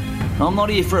 I'm not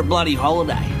here for a bloody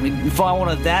holiday. I mean, if I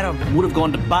wanted that, I would have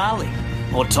gone to Bali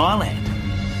or Thailand.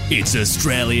 It's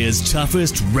Australia's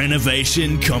toughest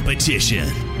renovation competition.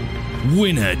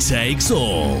 Winner takes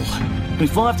all.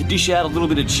 If I have to dish out a little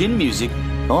bit of chin music,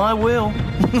 I will.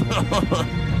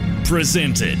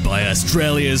 Presented by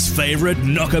Australia's favourite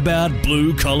knockabout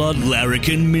blue-collar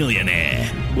larrikin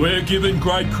millionaire. We're giving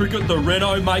grade cricket the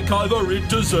Reno makeover it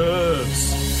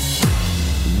deserves.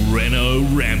 Reno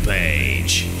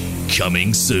Rampage.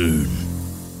 Coming soon.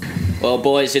 Well,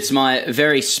 boys, it's my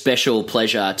very special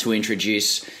pleasure to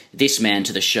introduce this man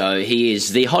to the show. He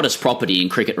is the hottest property in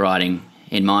cricket writing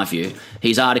in my view.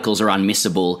 His articles are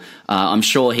unmissable. I'm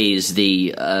sure he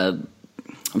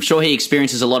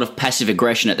experiences a lot of passive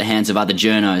aggression at the hands of other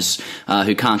journos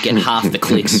who can't get half the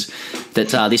clicks that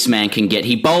this man can get.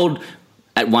 He bowled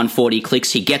at 140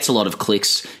 clicks. He gets a lot of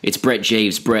clicks. It's Brett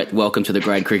Geeves. Brett, welcome to the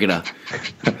Grade Cricketer.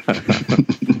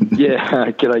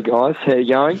 Yeah, g'day guys. How you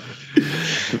going?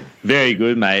 Very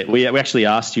good, mate. We actually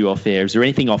asked you off air, is there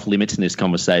anything off limits in this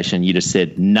conversation? You just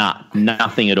said,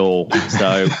 nothing at all.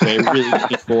 So we're really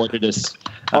looking forward to this.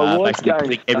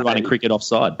 Putting everyone in cricket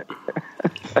offside.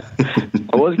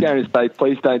 I was going to say,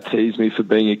 please don't tease me for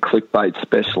being a clickbait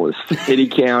specialist. Eddie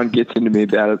Cowan gets into me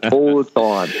about it all the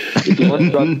time. If he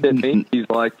wants to upset me, he's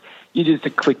like, you're just a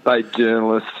clickbait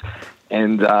journalist,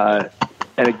 and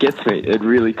it gets me. It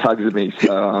really tugs at me.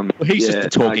 So he's just a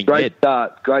talking head.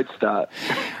 Great start.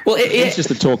 Well, he's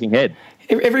just a talking head.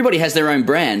 Everybody has their own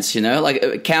brands, you know.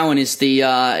 Like Cowan is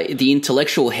the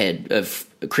intellectual head of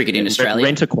cricket in Australia.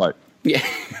 Rent a quote. Yeah.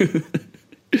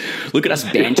 Look at us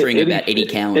bantering about Eddie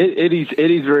Cowan. Eddie's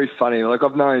very funny. Like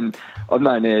I've known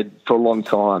Ed for a long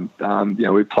time.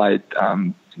 We played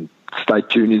state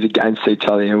juniors against each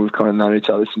other, and we've kind of known each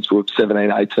other since we were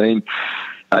 17, 18.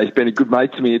 He's been a good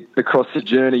mate to me across the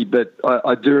journey, but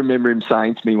I do remember him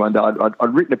saying to me one day,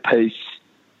 I'd written a piece,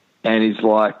 and he's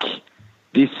like,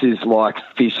 this is like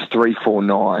Fish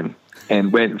 349.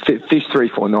 And when Fish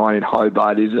 349 in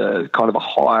Hobart is a kind of a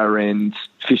higher end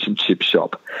fish and chip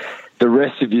shop. The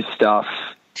rest of your stuff,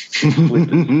 Slippers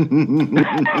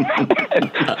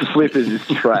is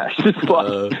trash. It's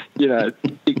like,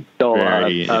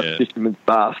 $6 fisherman's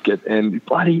basket. And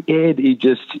bloody Ed, he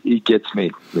gets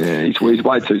me. Yeah, he's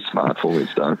way too smart for me,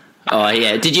 so. Oh,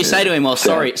 yeah. Did you say to him,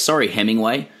 sorry,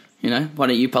 Hemingway, why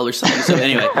don't you publish something? So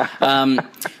anyway,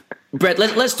 Brett,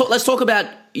 let's talk about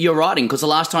your writing, because the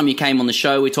last time you came on the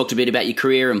show, we talked a bit about your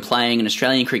career and playing in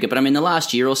Australian cricket. But I mean, the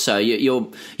last year or so,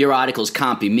 your articles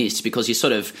can't be missed because you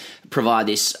sort of provide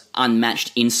this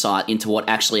unmatched insight into what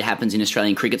actually happens in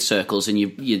Australian cricket circles. And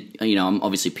I'm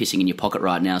obviously pissing in your pocket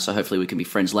right now, so hopefully we can be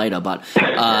friends later. But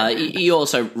you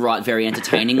also write very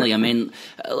entertainingly. I mean,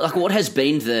 what has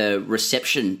been the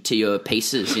reception to your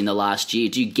pieces in the last year?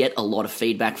 Do you get a lot of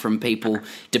feedback from people?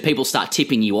 Do people start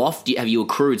tipping you off? Have you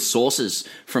accrued sources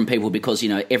from people because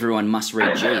everyone must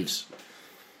read Geeves?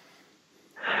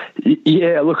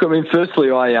 Yeah, look, I mean,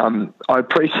 firstly, I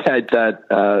appreciate that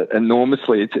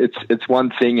enormously. It's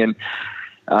one thing, and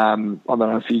I don't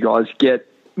know if you guys get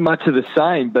much of the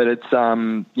same, but it's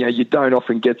you don't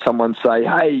often get someone say,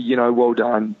 "Hey, well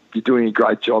done, you're doing a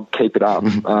great job, keep it up."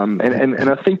 And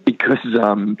I think because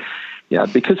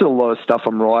a lot of stuff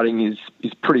I'm writing is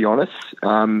pretty honest,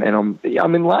 and I'm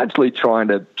largely trying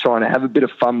to have a bit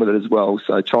of fun with it as well.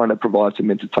 So trying to provide some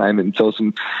entertainment and tell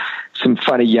some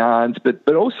funny yarns, but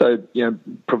also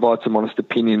provide some honest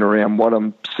opinion around what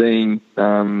I'm seeing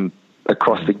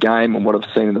across the game and what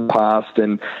I've seen in the past.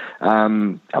 And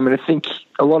I think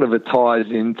a lot of it ties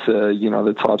into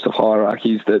the types of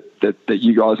hierarchies that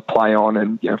you guys play on,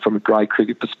 and from a grade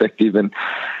cricket perspective and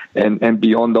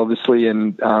beyond, obviously.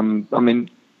 And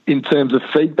in terms of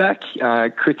feedback,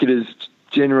 cricketers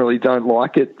generally don't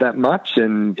like it that much,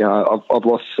 and I've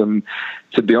lost some.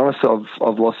 To be honest,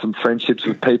 I've lost some friendships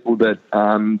with people that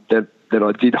I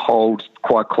did hold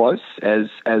quite close as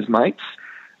mates.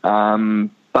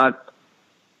 But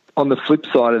on the flip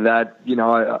side of that,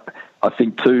 I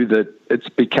think too that it's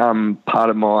become part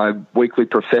of my weekly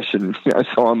profession.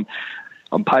 So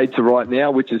I'm paid to write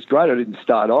now, which is great. I didn't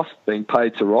start off being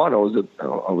paid to write. I was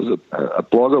a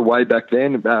blogger way back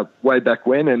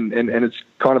when, and it's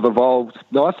kind of evolved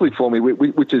nicely for me,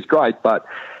 which is great. But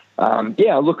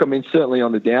certainly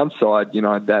on the downside,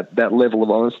 that level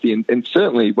of honesty, and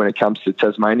certainly when it comes to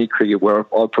Tasmanian cricket, where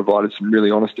I've provided some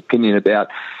really honest opinion about,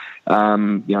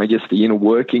 I guess the inner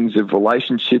workings of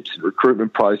relationships,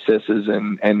 recruitment processes,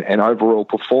 and overall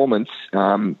performance.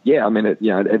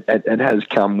 It has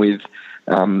come with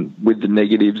the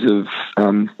negatives of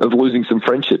losing some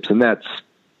friendships, and that's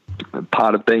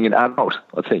part of being an adult,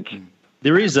 I think.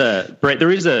 There is a kind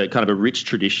of a rich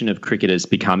tradition of cricketers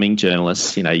becoming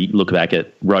journalists. You look back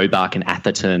at Roebuck and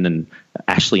Atherton and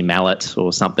Ashley Mallett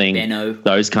or something. Benno.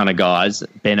 Those kind of guys.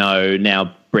 Benno,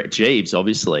 now Brett Geeves,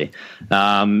 obviously.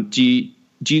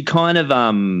 Do you kind of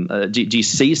do you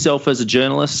see yourself as a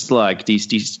journalist? Like,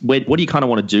 what do you kind of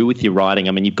want to do with your writing?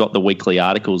 I mean, you've got the weekly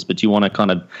articles, but do you want to kind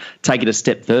of take it a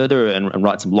step further and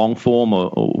write some long form,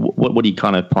 or what are you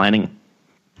kind of planning?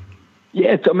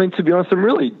 Yeah, to be honest, I'm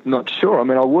really not sure. I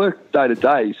mean, I work day to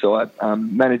day, so I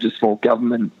manage a small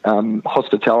government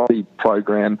hospitality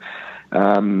program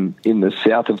in the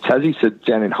south of Tassie, so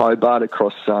down in Hobart,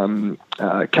 across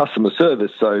customer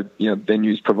service. So,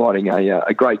 venues providing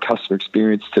a great customer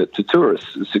experience to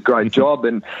tourists. It's a great job,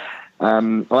 and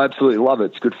I absolutely love it.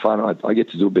 It's good fun. I get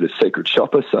to do a bit of secret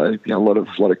shopper, so a lot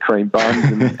of cream buns,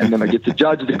 and then I get to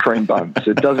judge the cream buns.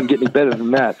 So it doesn't get any better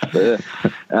than that for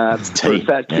a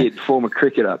fat kid, former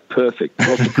cricketer. Perfect.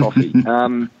 Lots of coffee.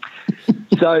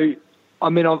 So, I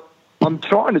mean, I'm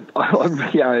trying to.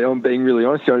 I'm being really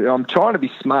honest. I'm trying to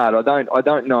be smart. I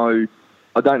don't know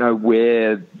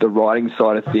where the writing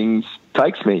side of things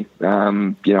takes me.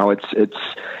 It's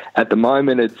at the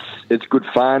moment it's good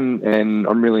fun, and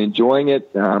I'm really enjoying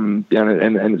it. And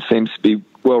it seems to be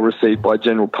well received by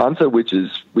general punter, which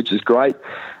is great.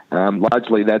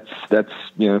 Largely, that's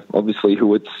obviously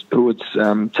who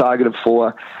it's targeted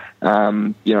for.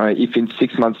 If in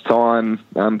 6 months' time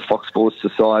Fox Sports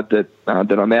decide that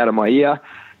I'm out of my ear,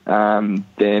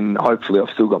 then hopefully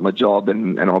I've still got my job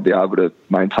and I'll be able to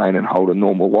maintain and hold a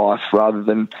normal life rather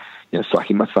than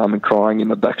sucking my thumb and crying in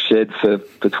the back shed for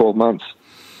 12 months.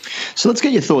 So let's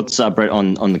get your thoughts, Brett,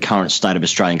 on the current state of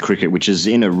Australian cricket, which is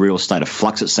in a real state of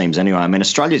flux, it seems anyway. I mean,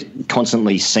 Australia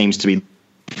constantly seems to be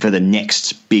for the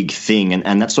next big thing,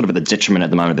 and that's sort of at the detriment at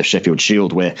the moment of the Sheffield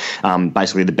Shield, where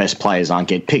basically the best players aren't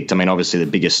get picked. I mean, obviously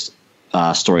the biggest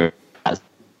story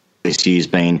this year's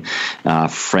been a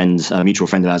mutual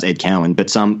friend of ours, Ed Cowan.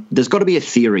 But there's got to be a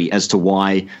theory as to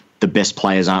why the best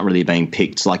players aren't really being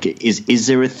picked. Like, is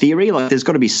there a theory? Like, there's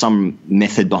got to be some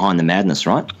method behind the madness,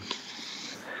 right?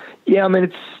 Yeah, I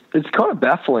mean, it's kind of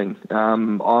baffling.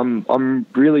 I'm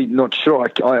really not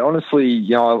sure. I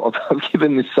honestly, I've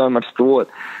given this so much thought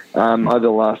over the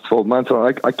last 12 months.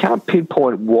 I can't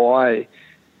pinpoint why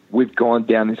we've gone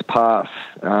down this path.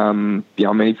 I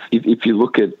mean, if you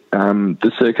look at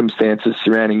the circumstances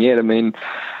surrounding Ed, I mean,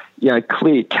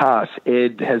 clear cut,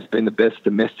 Ed has been the best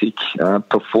domestic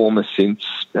performer since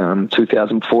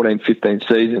 2014-15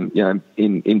 season,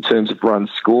 in terms of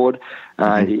runs scored.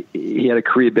 He had a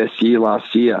career best year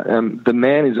last year. The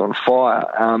man is on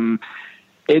fire.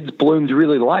 Ed's bloomed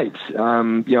really late.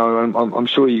 I'm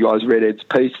sure you guys read Ed's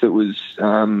piece that was,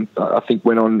 I think,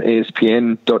 went on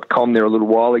ESPN.com there a little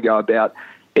while ago about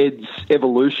Ed's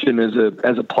evolution as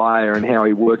a player and how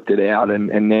he worked it out,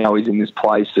 and now he's in this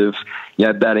place of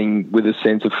batting with a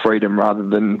sense of freedom rather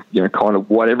than kind of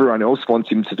what everyone else wants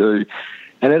him to do.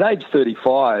 And at age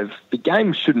 35, the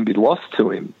game shouldn't be lost to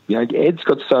him. Ed's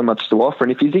got so much to offer,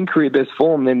 and if he's in career best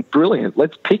form, then brilliant.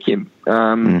 Let's pick him.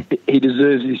 He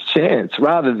deserves his chance.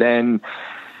 Rather than,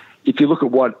 if you look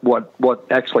at what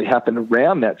actually happened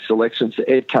around that selection, so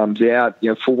Ed comes out,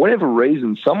 for whatever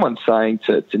reason, someone's saying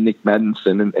to Nick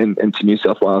Maddinson and to New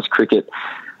South Wales cricket,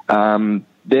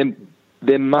 there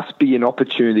must be an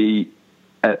opportunity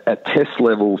at test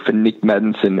level for Nick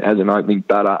Maddinson as an opening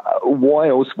batter. Why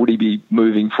else would he be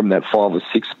moving from that 5 or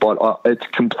 6 spot? It's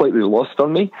completely lost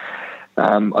on me.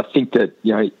 I think that,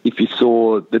 if you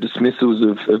saw the dismissals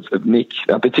of Nick,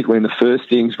 particularly in the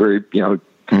first innings where he,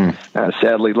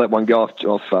 sadly let one go off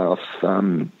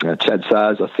Chad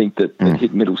Sayers, I think that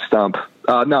hit middle stump.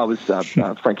 No, it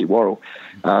was Frankie Worrell.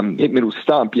 Hit middle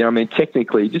stump.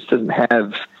 Technically he just doesn't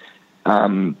have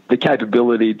the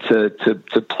capability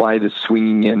to play the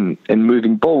swinging and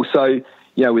moving ball. So,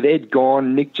 with Ed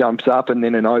gone, Nick jumps up, and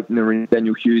then an opener in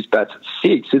Daniel Hughes bats at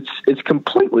 6. It's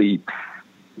completely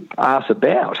arse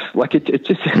about. Like, it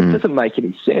just doesn't make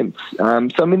any sense. So,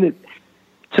 I mean,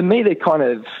 to me, they're kind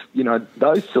of,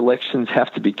 those selections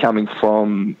have to be coming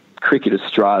from Cricket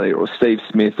Australia or Steve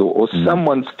Smith or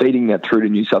someone's feeding that through to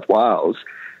New South Wales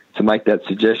to make that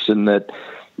suggestion that,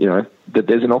 that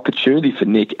there's an opportunity for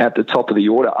Nick at the top of the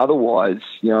order. Otherwise,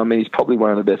 he's probably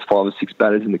one of the best 5 or 6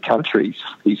 batters in the country.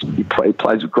 He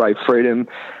plays with great freedom.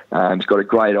 He's got a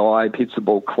great eye, hits the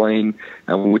ball clean,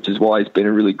 which is why he's been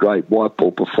a really great white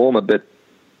ball performer. But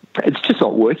it's just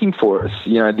not working for us.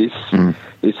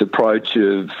 This approach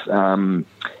of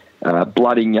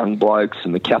blooding young blokes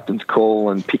and the captain's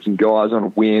call and picking guys on a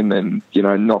whim and,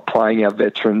 not playing our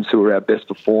veterans who are our best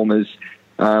performers.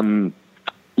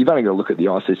 You've only got to look at the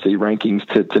ICC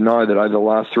rankings to know that over the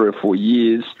last 3 or 4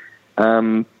 years,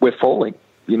 we're falling.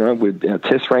 Our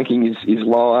test ranking is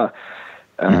lower.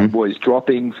 Boys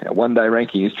dropping. Our one-day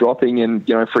ranking is dropping. And,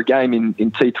 for a game in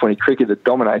T20 cricket that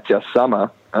dominates our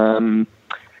summer,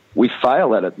 we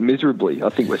fail at it miserably. I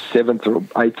think we're 7th or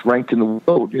 8th ranked in the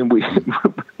world. And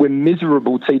we're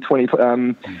miserable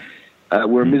T20.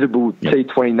 We're a miserable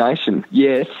T20 nation.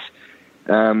 Yes.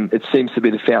 It seems to be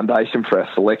the foundation for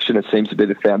our selection. It seems to be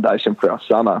the foundation for our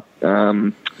summer.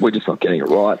 We're just not getting it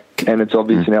right, and it's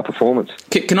obvious in our performance.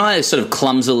 Can I sort of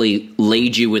clumsily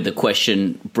lead you with the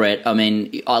question, Brett? I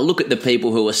mean, I look at the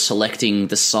people who are selecting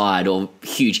the side, or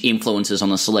huge influences on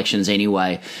the selections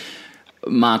anyway.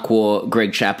 Mark Waugh,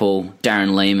 Greg Chappell,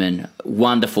 Darren Lehman,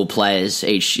 wonderful players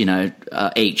each.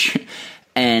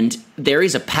 And there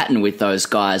is a pattern with those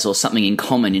guys, or something in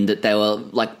common, in that they were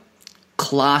like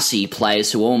classy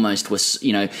players who almost was,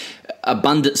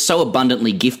 so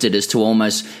abundantly gifted as to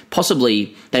almost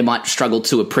possibly they might struggle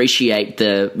to appreciate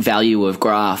the value of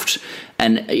graft.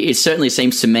 And it certainly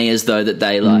seems to me as though that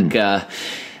they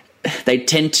they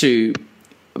tend to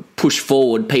push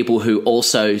forward people who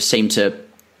also seem to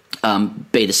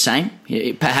be the same,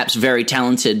 perhaps very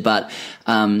talented, but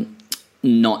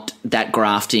not that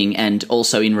grafting. And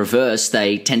also in reverse,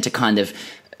 they tend to kind of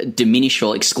diminish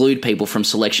or exclude people from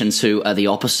selections who are the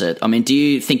opposite. I mean, do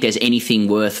you think there's anything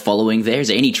worth following there? Is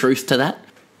there any truth to that?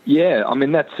 Yeah, I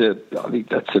mean, I think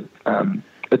that's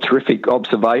a terrific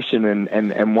observation,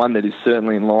 and one that is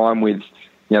certainly in line with,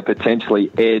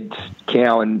 potentially Ed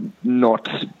Cowan not,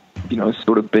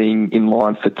 sort of being in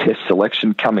line for test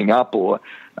selection coming up, or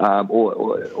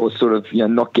sort of,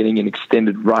 not getting an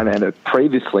extended run at it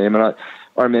previously. I mean, I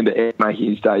remember Ed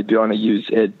making his debut. I want to use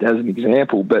Ed as an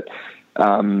example, but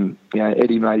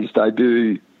Eddie made his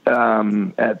debut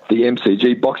at the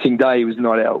MCG Boxing Day. He was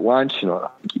not out at lunch, and I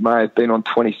think he may have been on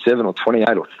 27 or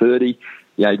 28 or 30.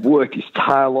 He'd worked his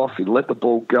tail off. He'd let the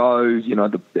ball go, and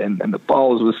the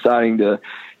bowlers were starting to,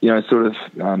 sort of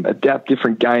adapt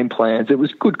different game plans. It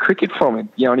was good cricket from him,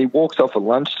 and he walks off at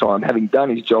lunchtime having done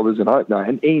his job as an opener,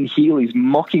 and Ian Healy's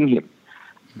mocking him.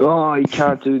 Oh, he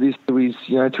can't do this to his,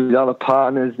 to his other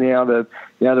partners now. The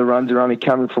runs are only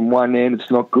coming from one end. It's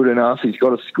not good enough. He's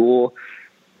got to score.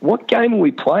 What game are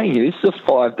we playing here? This is a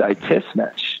 5-day test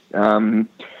match.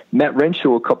 Matt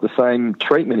Renshaw copped the same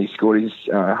treatment. He scored his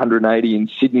 180 in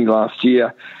Sydney last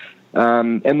year,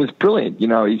 and was brilliant.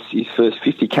 His first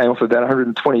 50 came off about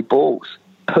 120 balls.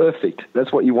 Perfect.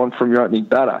 That's what you want from your opening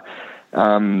batter.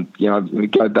 We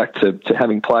go back to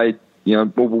having played.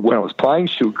 When I was playing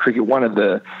Shield cricket, one of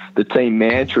the team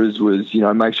mantras was,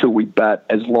 make sure we bat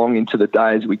as long into the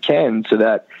day as we can, so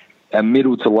that our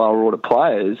middle to lower order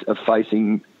players are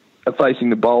facing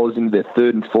the bowlers into their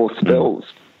third and fourth spells.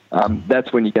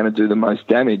 That's when you're going to do the most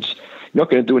damage. You're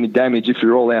not going to do any damage if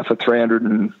you're all out for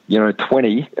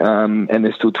 320, and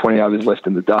there's still 20 overs left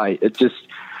in the day. It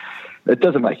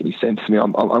doesn't make any sense to me.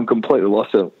 I'm completely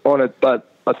lost on it, but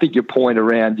I think your point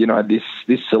around,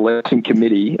 this selection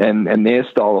committee and their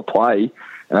style of play,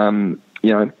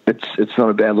 it's not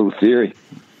a bad little theory.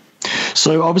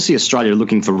 So obviously Australia are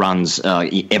looking for runs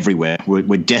everywhere.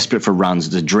 We're desperate for runs.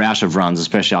 It's a drought of runs,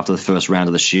 especially after the first round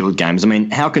of the Shield games. I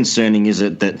mean, how concerning is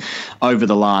it that over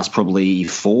the last probably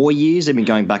 4 years, they've been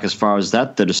going back as far as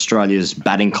that Australia's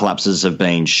batting collapses have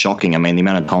been shocking? I mean, the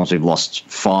amount of times we've lost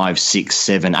 5, 6,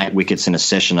 7, 8 wickets in a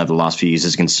session over the last few years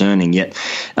is concerning. Yet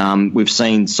we've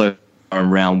seen so in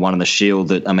round one of the Shield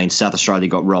that, South Australia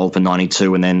got rolled for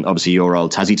 92, and then obviously your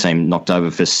old Tassie team knocked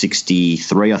over for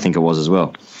 63, I think it was as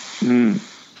well.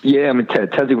 Yeah,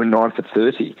 Tassie were 9 for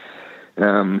 30.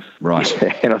 Right.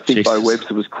 Yeah, and I think Bo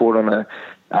Webster was caught on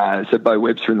Bo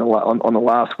Webster on the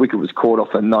last wicket was caught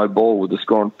off a no ball with a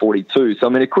score on 42.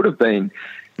 So it could have been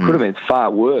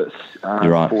far worse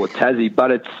for Tassie.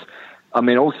 But it's,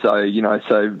 also,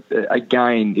 so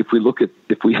again, if we look at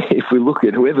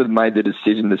whoever made the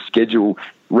decision to schedule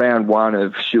round one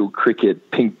of Shield cricket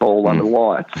pink ball under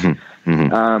lights,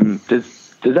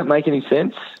 does that make any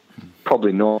sense?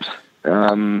 Probably not.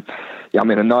 I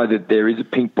know that there is a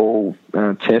pink ball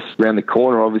test around the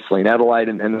corner, obviously in Adelaide,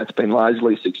 and that's been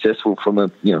largely successful from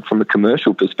a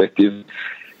commercial perspective.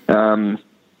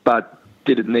 But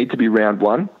did it need to be round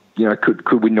one?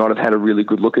 Could we not have had a really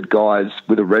good look at guys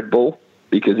with a red ball,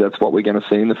 because that's what we're going to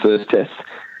see in the first test?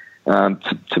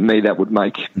 To me, that would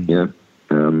make a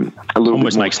little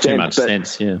almost bit more makes sense, too much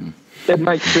sense. Yeah, it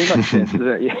makes too much sense.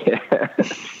 Yeah,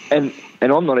 and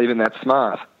I'm not even that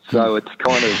smart. So it's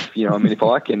kind of, if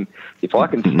I can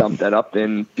stump that up,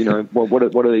 then, what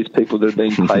are these people that are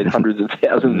being paid hundreds of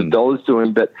thousands of dollars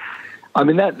doing? But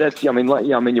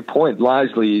your point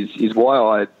largely is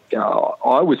why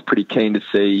I was pretty keen to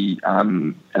see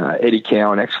Eddie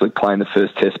Cowan actually playing the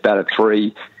first test bat at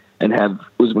 3 and have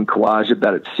Usman Khawaja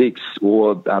bat at 6,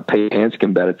 or Pete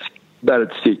Hanscom bat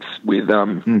at 6 with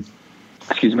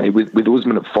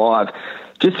Usman at 5,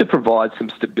 just to provide some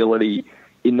stability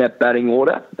in that batting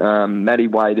order. Matty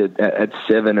Wade at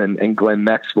 7 and Glenn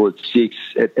Maxwell at 6.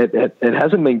 It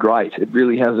hasn't been great. It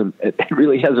really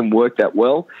hasn't worked that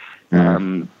well.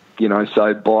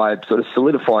 So by sort of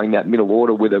solidifying that middle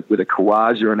order with a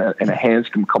Kawaja and a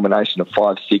Hanscom combination of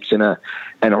 5-6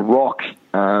 and a Rock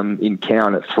in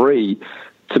count at 3,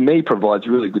 to me provides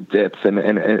really good depth and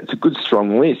it's a good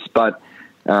strong list. But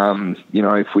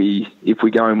if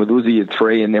we go in with Uzi at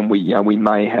 3 and then we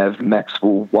may have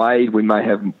Maxwell Wade, we may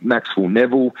have Maxwell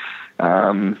Neville.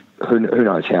 Who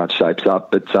knows how it shapes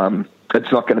up? But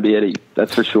it's not going to be Eddie,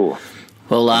 that's for sure.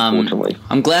 Well,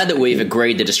 I'm glad that we've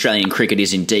agreed that Australian cricket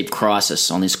is in deep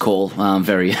crisis on this call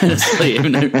very earnestly,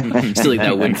 even though still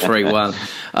they'll win 3-1.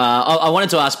 I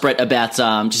wanted to ask Brett about,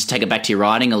 just to take it back to your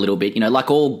writing a little bit,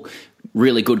 like all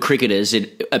really good cricketers,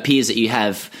 it appears that you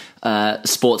have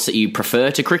sports that you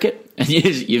prefer to cricket. And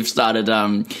you've started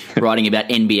writing about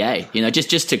NBA,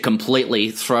 just to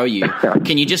completely throw you.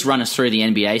 Can you just run us through the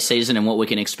NBA season and what we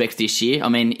can expect this year? I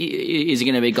mean, is it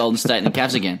going to be Golden State and the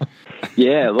Cavs again?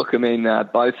 Yeah, look, I mean,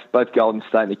 both Golden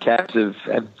State and the Cavs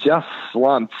have just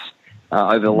slumped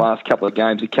over the last couple of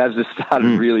games. The Cavs have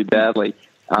started really badly.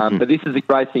 But this is the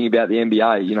great thing about the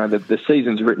NBA. The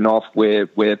season's written off. We're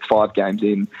 5 games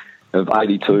in of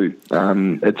 82.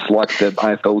 It's like the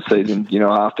AFL season,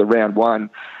 after round 1.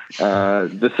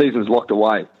 The season's locked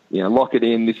away. Lock it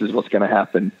in. This is what's going to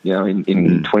happen,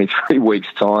 in 23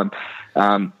 weeks' time.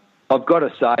 I've got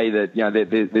to say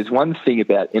that, there's one thing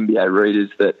about NBA readers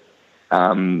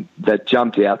that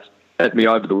jumped out at me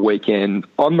over the weekend.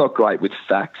 I'm not great with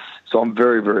facts, so I'm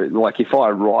very, very, if I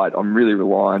write, I'm really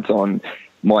reliant on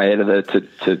my editor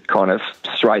to kind of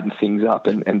straighten things up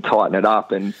and tighten it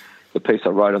up. And the piece I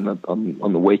wrote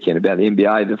on the weekend about the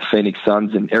NBA, the Phoenix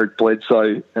Suns and Eric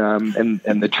Bledsoe,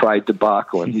 and the trade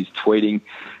debacle, and his tweeting,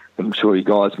 I'm sure you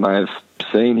guys may have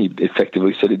seen, he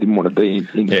effectively said he didn't want to be in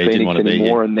Phoenix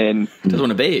anymore, and then doesn't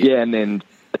want to be. Yeah, and then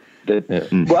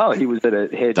well, he was at a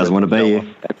hair. Doesn't want to be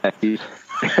here.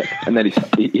 And then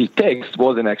his text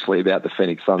wasn't actually about the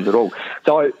Phoenix Suns at all.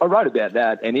 So I wrote about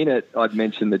that, and in it I'd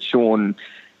mentioned that Sean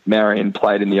Marion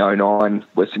played in the 2009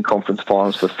 Western Conference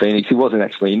Finals for Phoenix. He wasn't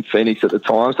actually in Phoenix at the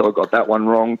time, so I got that one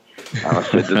wrong. I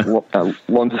said that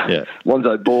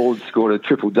Lonzo Ball scored a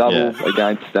triple-double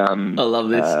against I love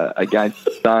this. Against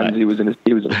the Suns. He was an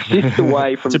assist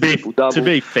away from triple-double. To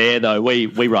be fair, though, we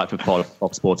write for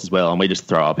Fox Sports as well, and we just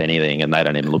throw up anything, and they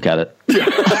don't even look at it.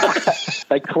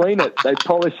 They clean it. They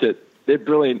polish it. They're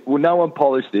brilliant. Well, no one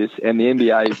polished this, and the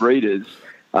NBA readers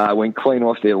went clean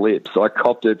off their lips. I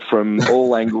copped it from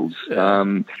all angles.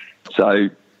 So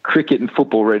cricket and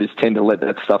football readers tend to let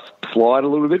that stuff slide a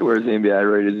little bit, whereas the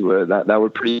NBA readers they were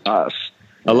pretty harsh.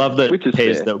 I love that,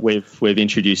 Pez, that we've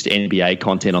introduced NBA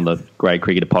content on the Grade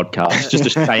Cricketer podcast. Just a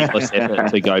shameless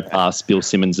effort to go past Bill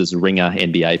Simmons' Ringer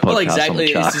NBA podcast. Well,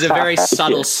 exactly. On the this is a very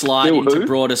subtle slide into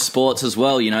broader sports as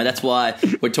well. That's why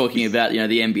we're talking about the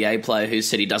NBA player who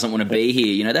said he doesn't want to be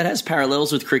here. That has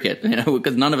parallels with cricket.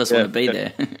 Because none of us want to be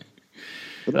there.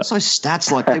 But also stats,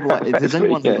 people if there's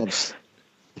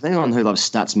anyone who loves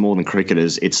stats more than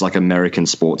cricketers, it's like American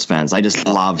sports fans. They just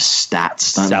love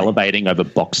stats. Salivating over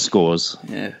box scores.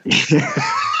 Yeah.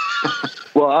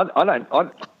 Well,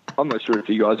 I'm not sure if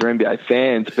you guys are NBA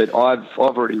fans, but I've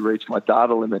already reached my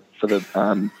data limit for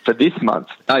this month,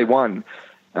 day one,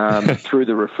 through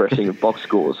the refreshing of box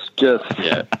scores. Just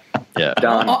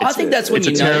done. I think that's when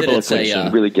you know that it's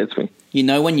it really gets me.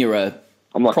 When you're a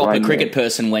proper cricket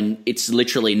person, when it's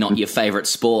literally not your favourite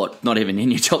sport, not even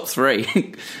in your top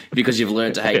 3, because you've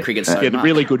learned to hate cricket so much. The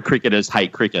really good cricketers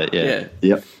hate cricket.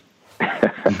 Yep.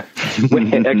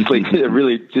 Actually, a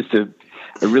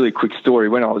really quick story.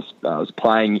 When I was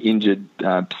playing injured,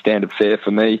 standard fare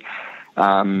for me.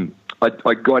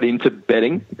 I got into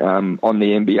betting on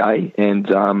the NBA,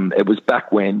 and it was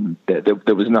back when there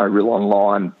was no real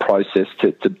online process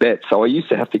to bet. So I used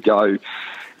to have to go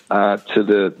to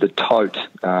the tote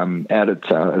out at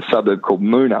a suburb called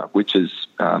Moona, which is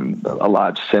a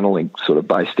large Centrelink sort of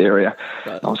based area.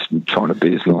 Right. I was trying to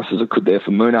be as nice as I could there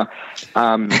for Moona. So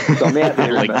I'm out there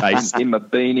in my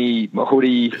beanie, my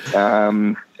hoodie,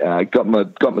 got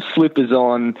my slippers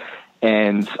on,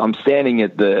 and I'm standing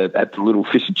at the little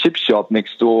fish and chip shop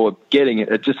next door, getting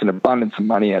just an abundance of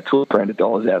money out, $200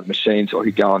 out of the machine, so I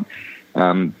could go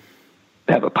and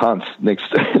have a punt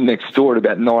next door at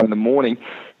about 9 in the morning.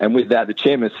 And with that, the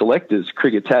chairman of selectors,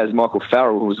 Cricket Taz, Michael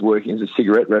Farrell, who was working as a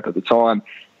cigarette rep at the time,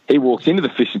 he walks into the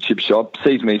fish and chip shop,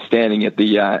 sees me standing at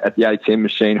the ATM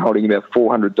machine holding about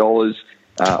 $400.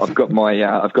 I've got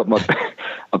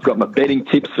my betting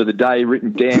tips for the day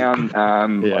written down.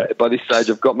 By this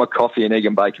stage, I've got my coffee and egg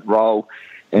and bacon roll,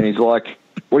 and he's like,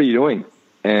 "What are you doing?"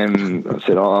 And I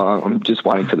said, I'm just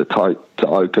waiting for the tote to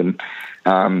open.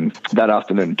 That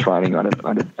afternoon training,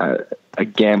 I a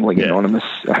Gambling Anonymous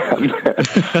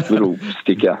little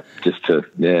sticker just to,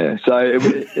 So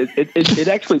it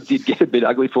actually did get a bit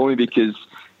ugly for me because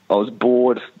I was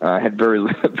bored. I had very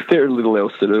little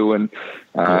else to do, and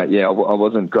I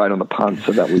wasn't great on the punt,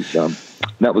 so that was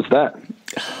that.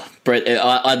 Brett,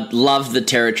 I love the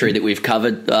territory that we've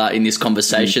covered in this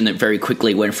conversation that very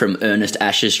quickly went from Ernest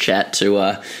Ashes chat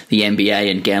to the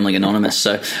NBA and Gambling Anonymous.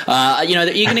 So,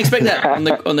 you can expect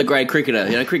that on the Grade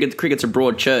Cricketer. Cricket's a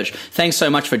broad church. Thanks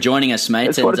so much for joining us, mate.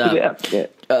 That's what it's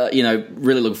about.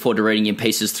 Really look forward to reading your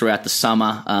pieces throughout the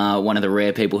summer. One of the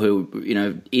rare people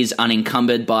who, is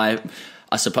unencumbered by,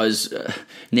 I suppose,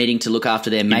 needing to look after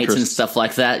their mates and stuff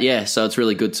like that. Yeah, so it's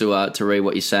really good to read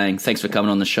what you're saying. Thanks for coming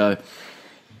on the show.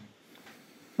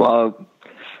 Well,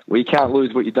 you can't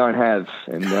lose what you don't have,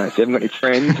 and if you haven't got any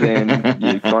friends, then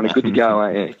you're kind of good to go,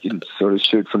 aren't you? You can sort of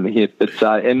shoot from the hip. But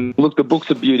and look, the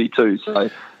book's a beauty too, so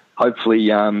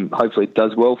hopefully it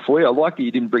does well for you. I like that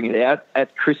you didn't bring it out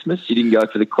at Christmas. You didn't go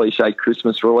for the cliche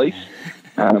Christmas release,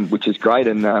 which is great,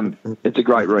 and it's a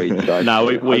great read. So no,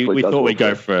 we thought we'd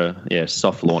go for a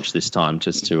soft launch this time,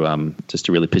 just to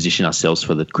really position ourselves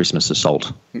for the Christmas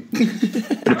assault.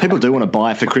 But if people do want to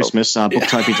buy it for Christmas,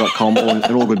 booktopia.com or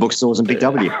at all good bookstores and Big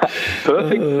W.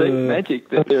 Perfect. See, magic.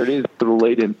 There it is. Little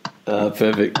lead in.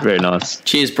 Perfect. Very nice.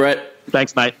 Cheers, Brett.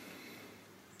 Thanks, mate.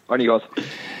 On you guys.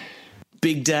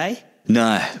 Big day?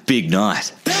 No, big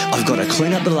night. I've got to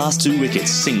clean up the last 2 wickets,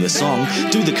 sing the song,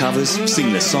 do the covers,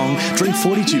 sing the song, drink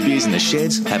 42 beers in the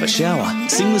sheds, have a shower,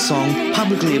 sing the song,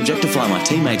 publicly objectify my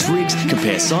teammates' rigs,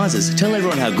 compare sizes, tell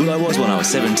everyone how good I was when I was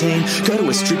 17, go to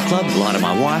a strip club, lie to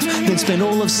my wife, then spend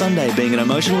all of Sunday being an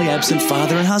emotionally absent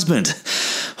father and husband.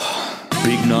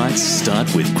 Big nights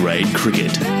start with grade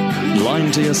cricket.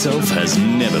 Lying to yourself has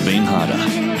never been harder.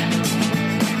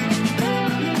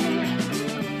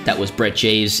 That was Brett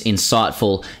Geeves,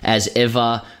 insightful as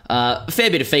ever. A fair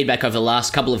bit of feedback over the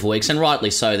last couple of weeks, and rightly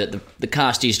so, that the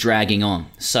cast is dragging on.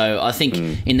 So I think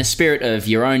in the spirit of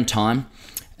your own time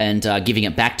and giving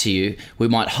it back to you, we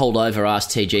might hold over Ask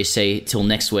TGC till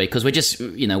next week, because we're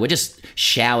just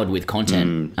showered with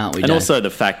content, aren't we? And also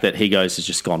the fact that Higo's has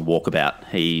just gone walkabout.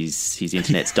 His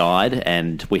internet's died,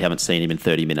 and we haven't seen him in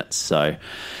 30 minutes. So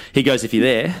Higo's, if you're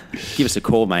there, give us a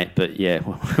call, mate. But yeah,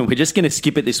 we're just going to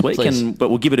skip it this week, but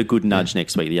we'll give it a good nudge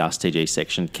next week. The Ask TG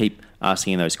section. Keep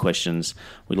asking those questions.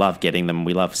 We love getting them.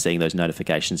 We love seeing those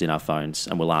notifications in our phones,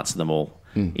 and we'll answer them all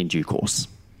in due course.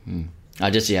 I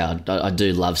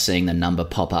do love seeing the number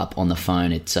pop up on the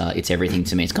phone. It's everything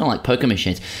to me. It's kind of like poker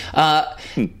machines.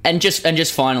 And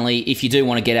just finally, if you do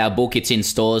want to get our book, it's in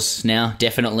stores now.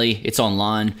 Definitely, it's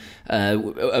online.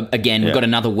 Again, we've got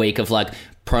another week of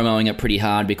promoting it pretty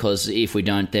hard, because if we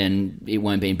don't, then it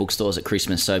won't be in bookstores at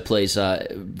Christmas. So please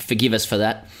forgive us for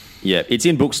that. Yeah, it's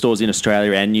in bookstores in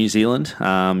Australia and New Zealand.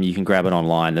 You can grab it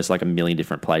online. There's a million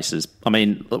different places. I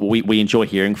mean, we enjoy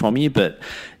hearing from you, but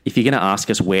if you're going to ask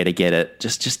us where to get it,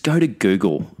 just go to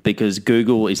Google, because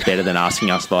Google is better than asking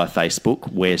us via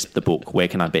Facebook, where's the book? Where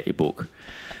can I bet your book?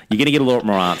 You're going to get a lot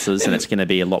more answers, and it's going to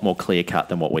be a lot more clear-cut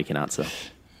than what we can answer.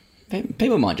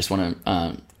 People might just want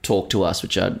to talk to us,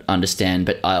 which I understand,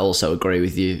 but I also agree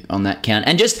with you on that count.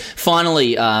 And just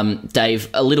finally, Dave,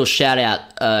 a little shout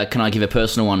out, can I give a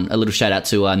personal one? A little shout out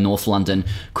to North London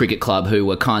Cricket Club, who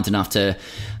were kind enough to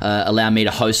allow me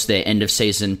to host their end of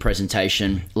season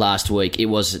presentation last week. It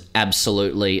was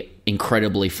absolutely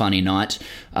incredibly funny night.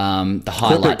 The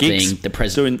highlight being the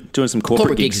president doing some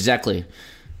corporate gigs. Exactly.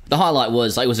 The highlight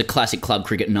was it was a classic club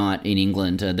cricket night in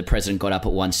England. The president got up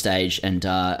at one stage, and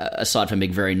aside from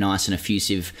being very nice and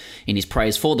effusive in his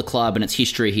praise for the club and its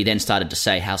history, he then started to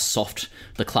say how soft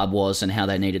the club was and how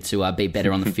they needed to be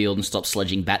better on the field and stop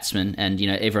sledging batsmen. And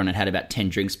everyone had about 10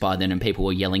 drinks by then, and people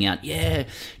were yelling out, "Yeah,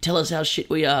 tell us how shit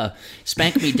we are,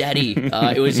 spank me, daddy."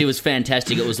 It was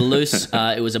fantastic. It was loose.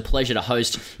 It was a pleasure to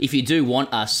host. If you do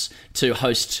want us to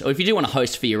host, or if you do want to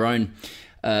host for your own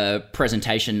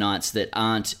presentation nights that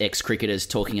aren't ex-cricketers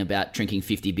talking about drinking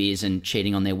 50 beers and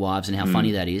cheating on their wives and how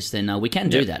funny that is, then we can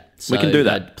do that. So, we can do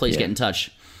that. Please get in touch.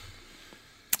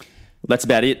 That's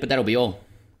about it. But that'll be all.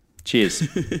 Cheers.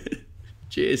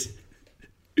 Cheers.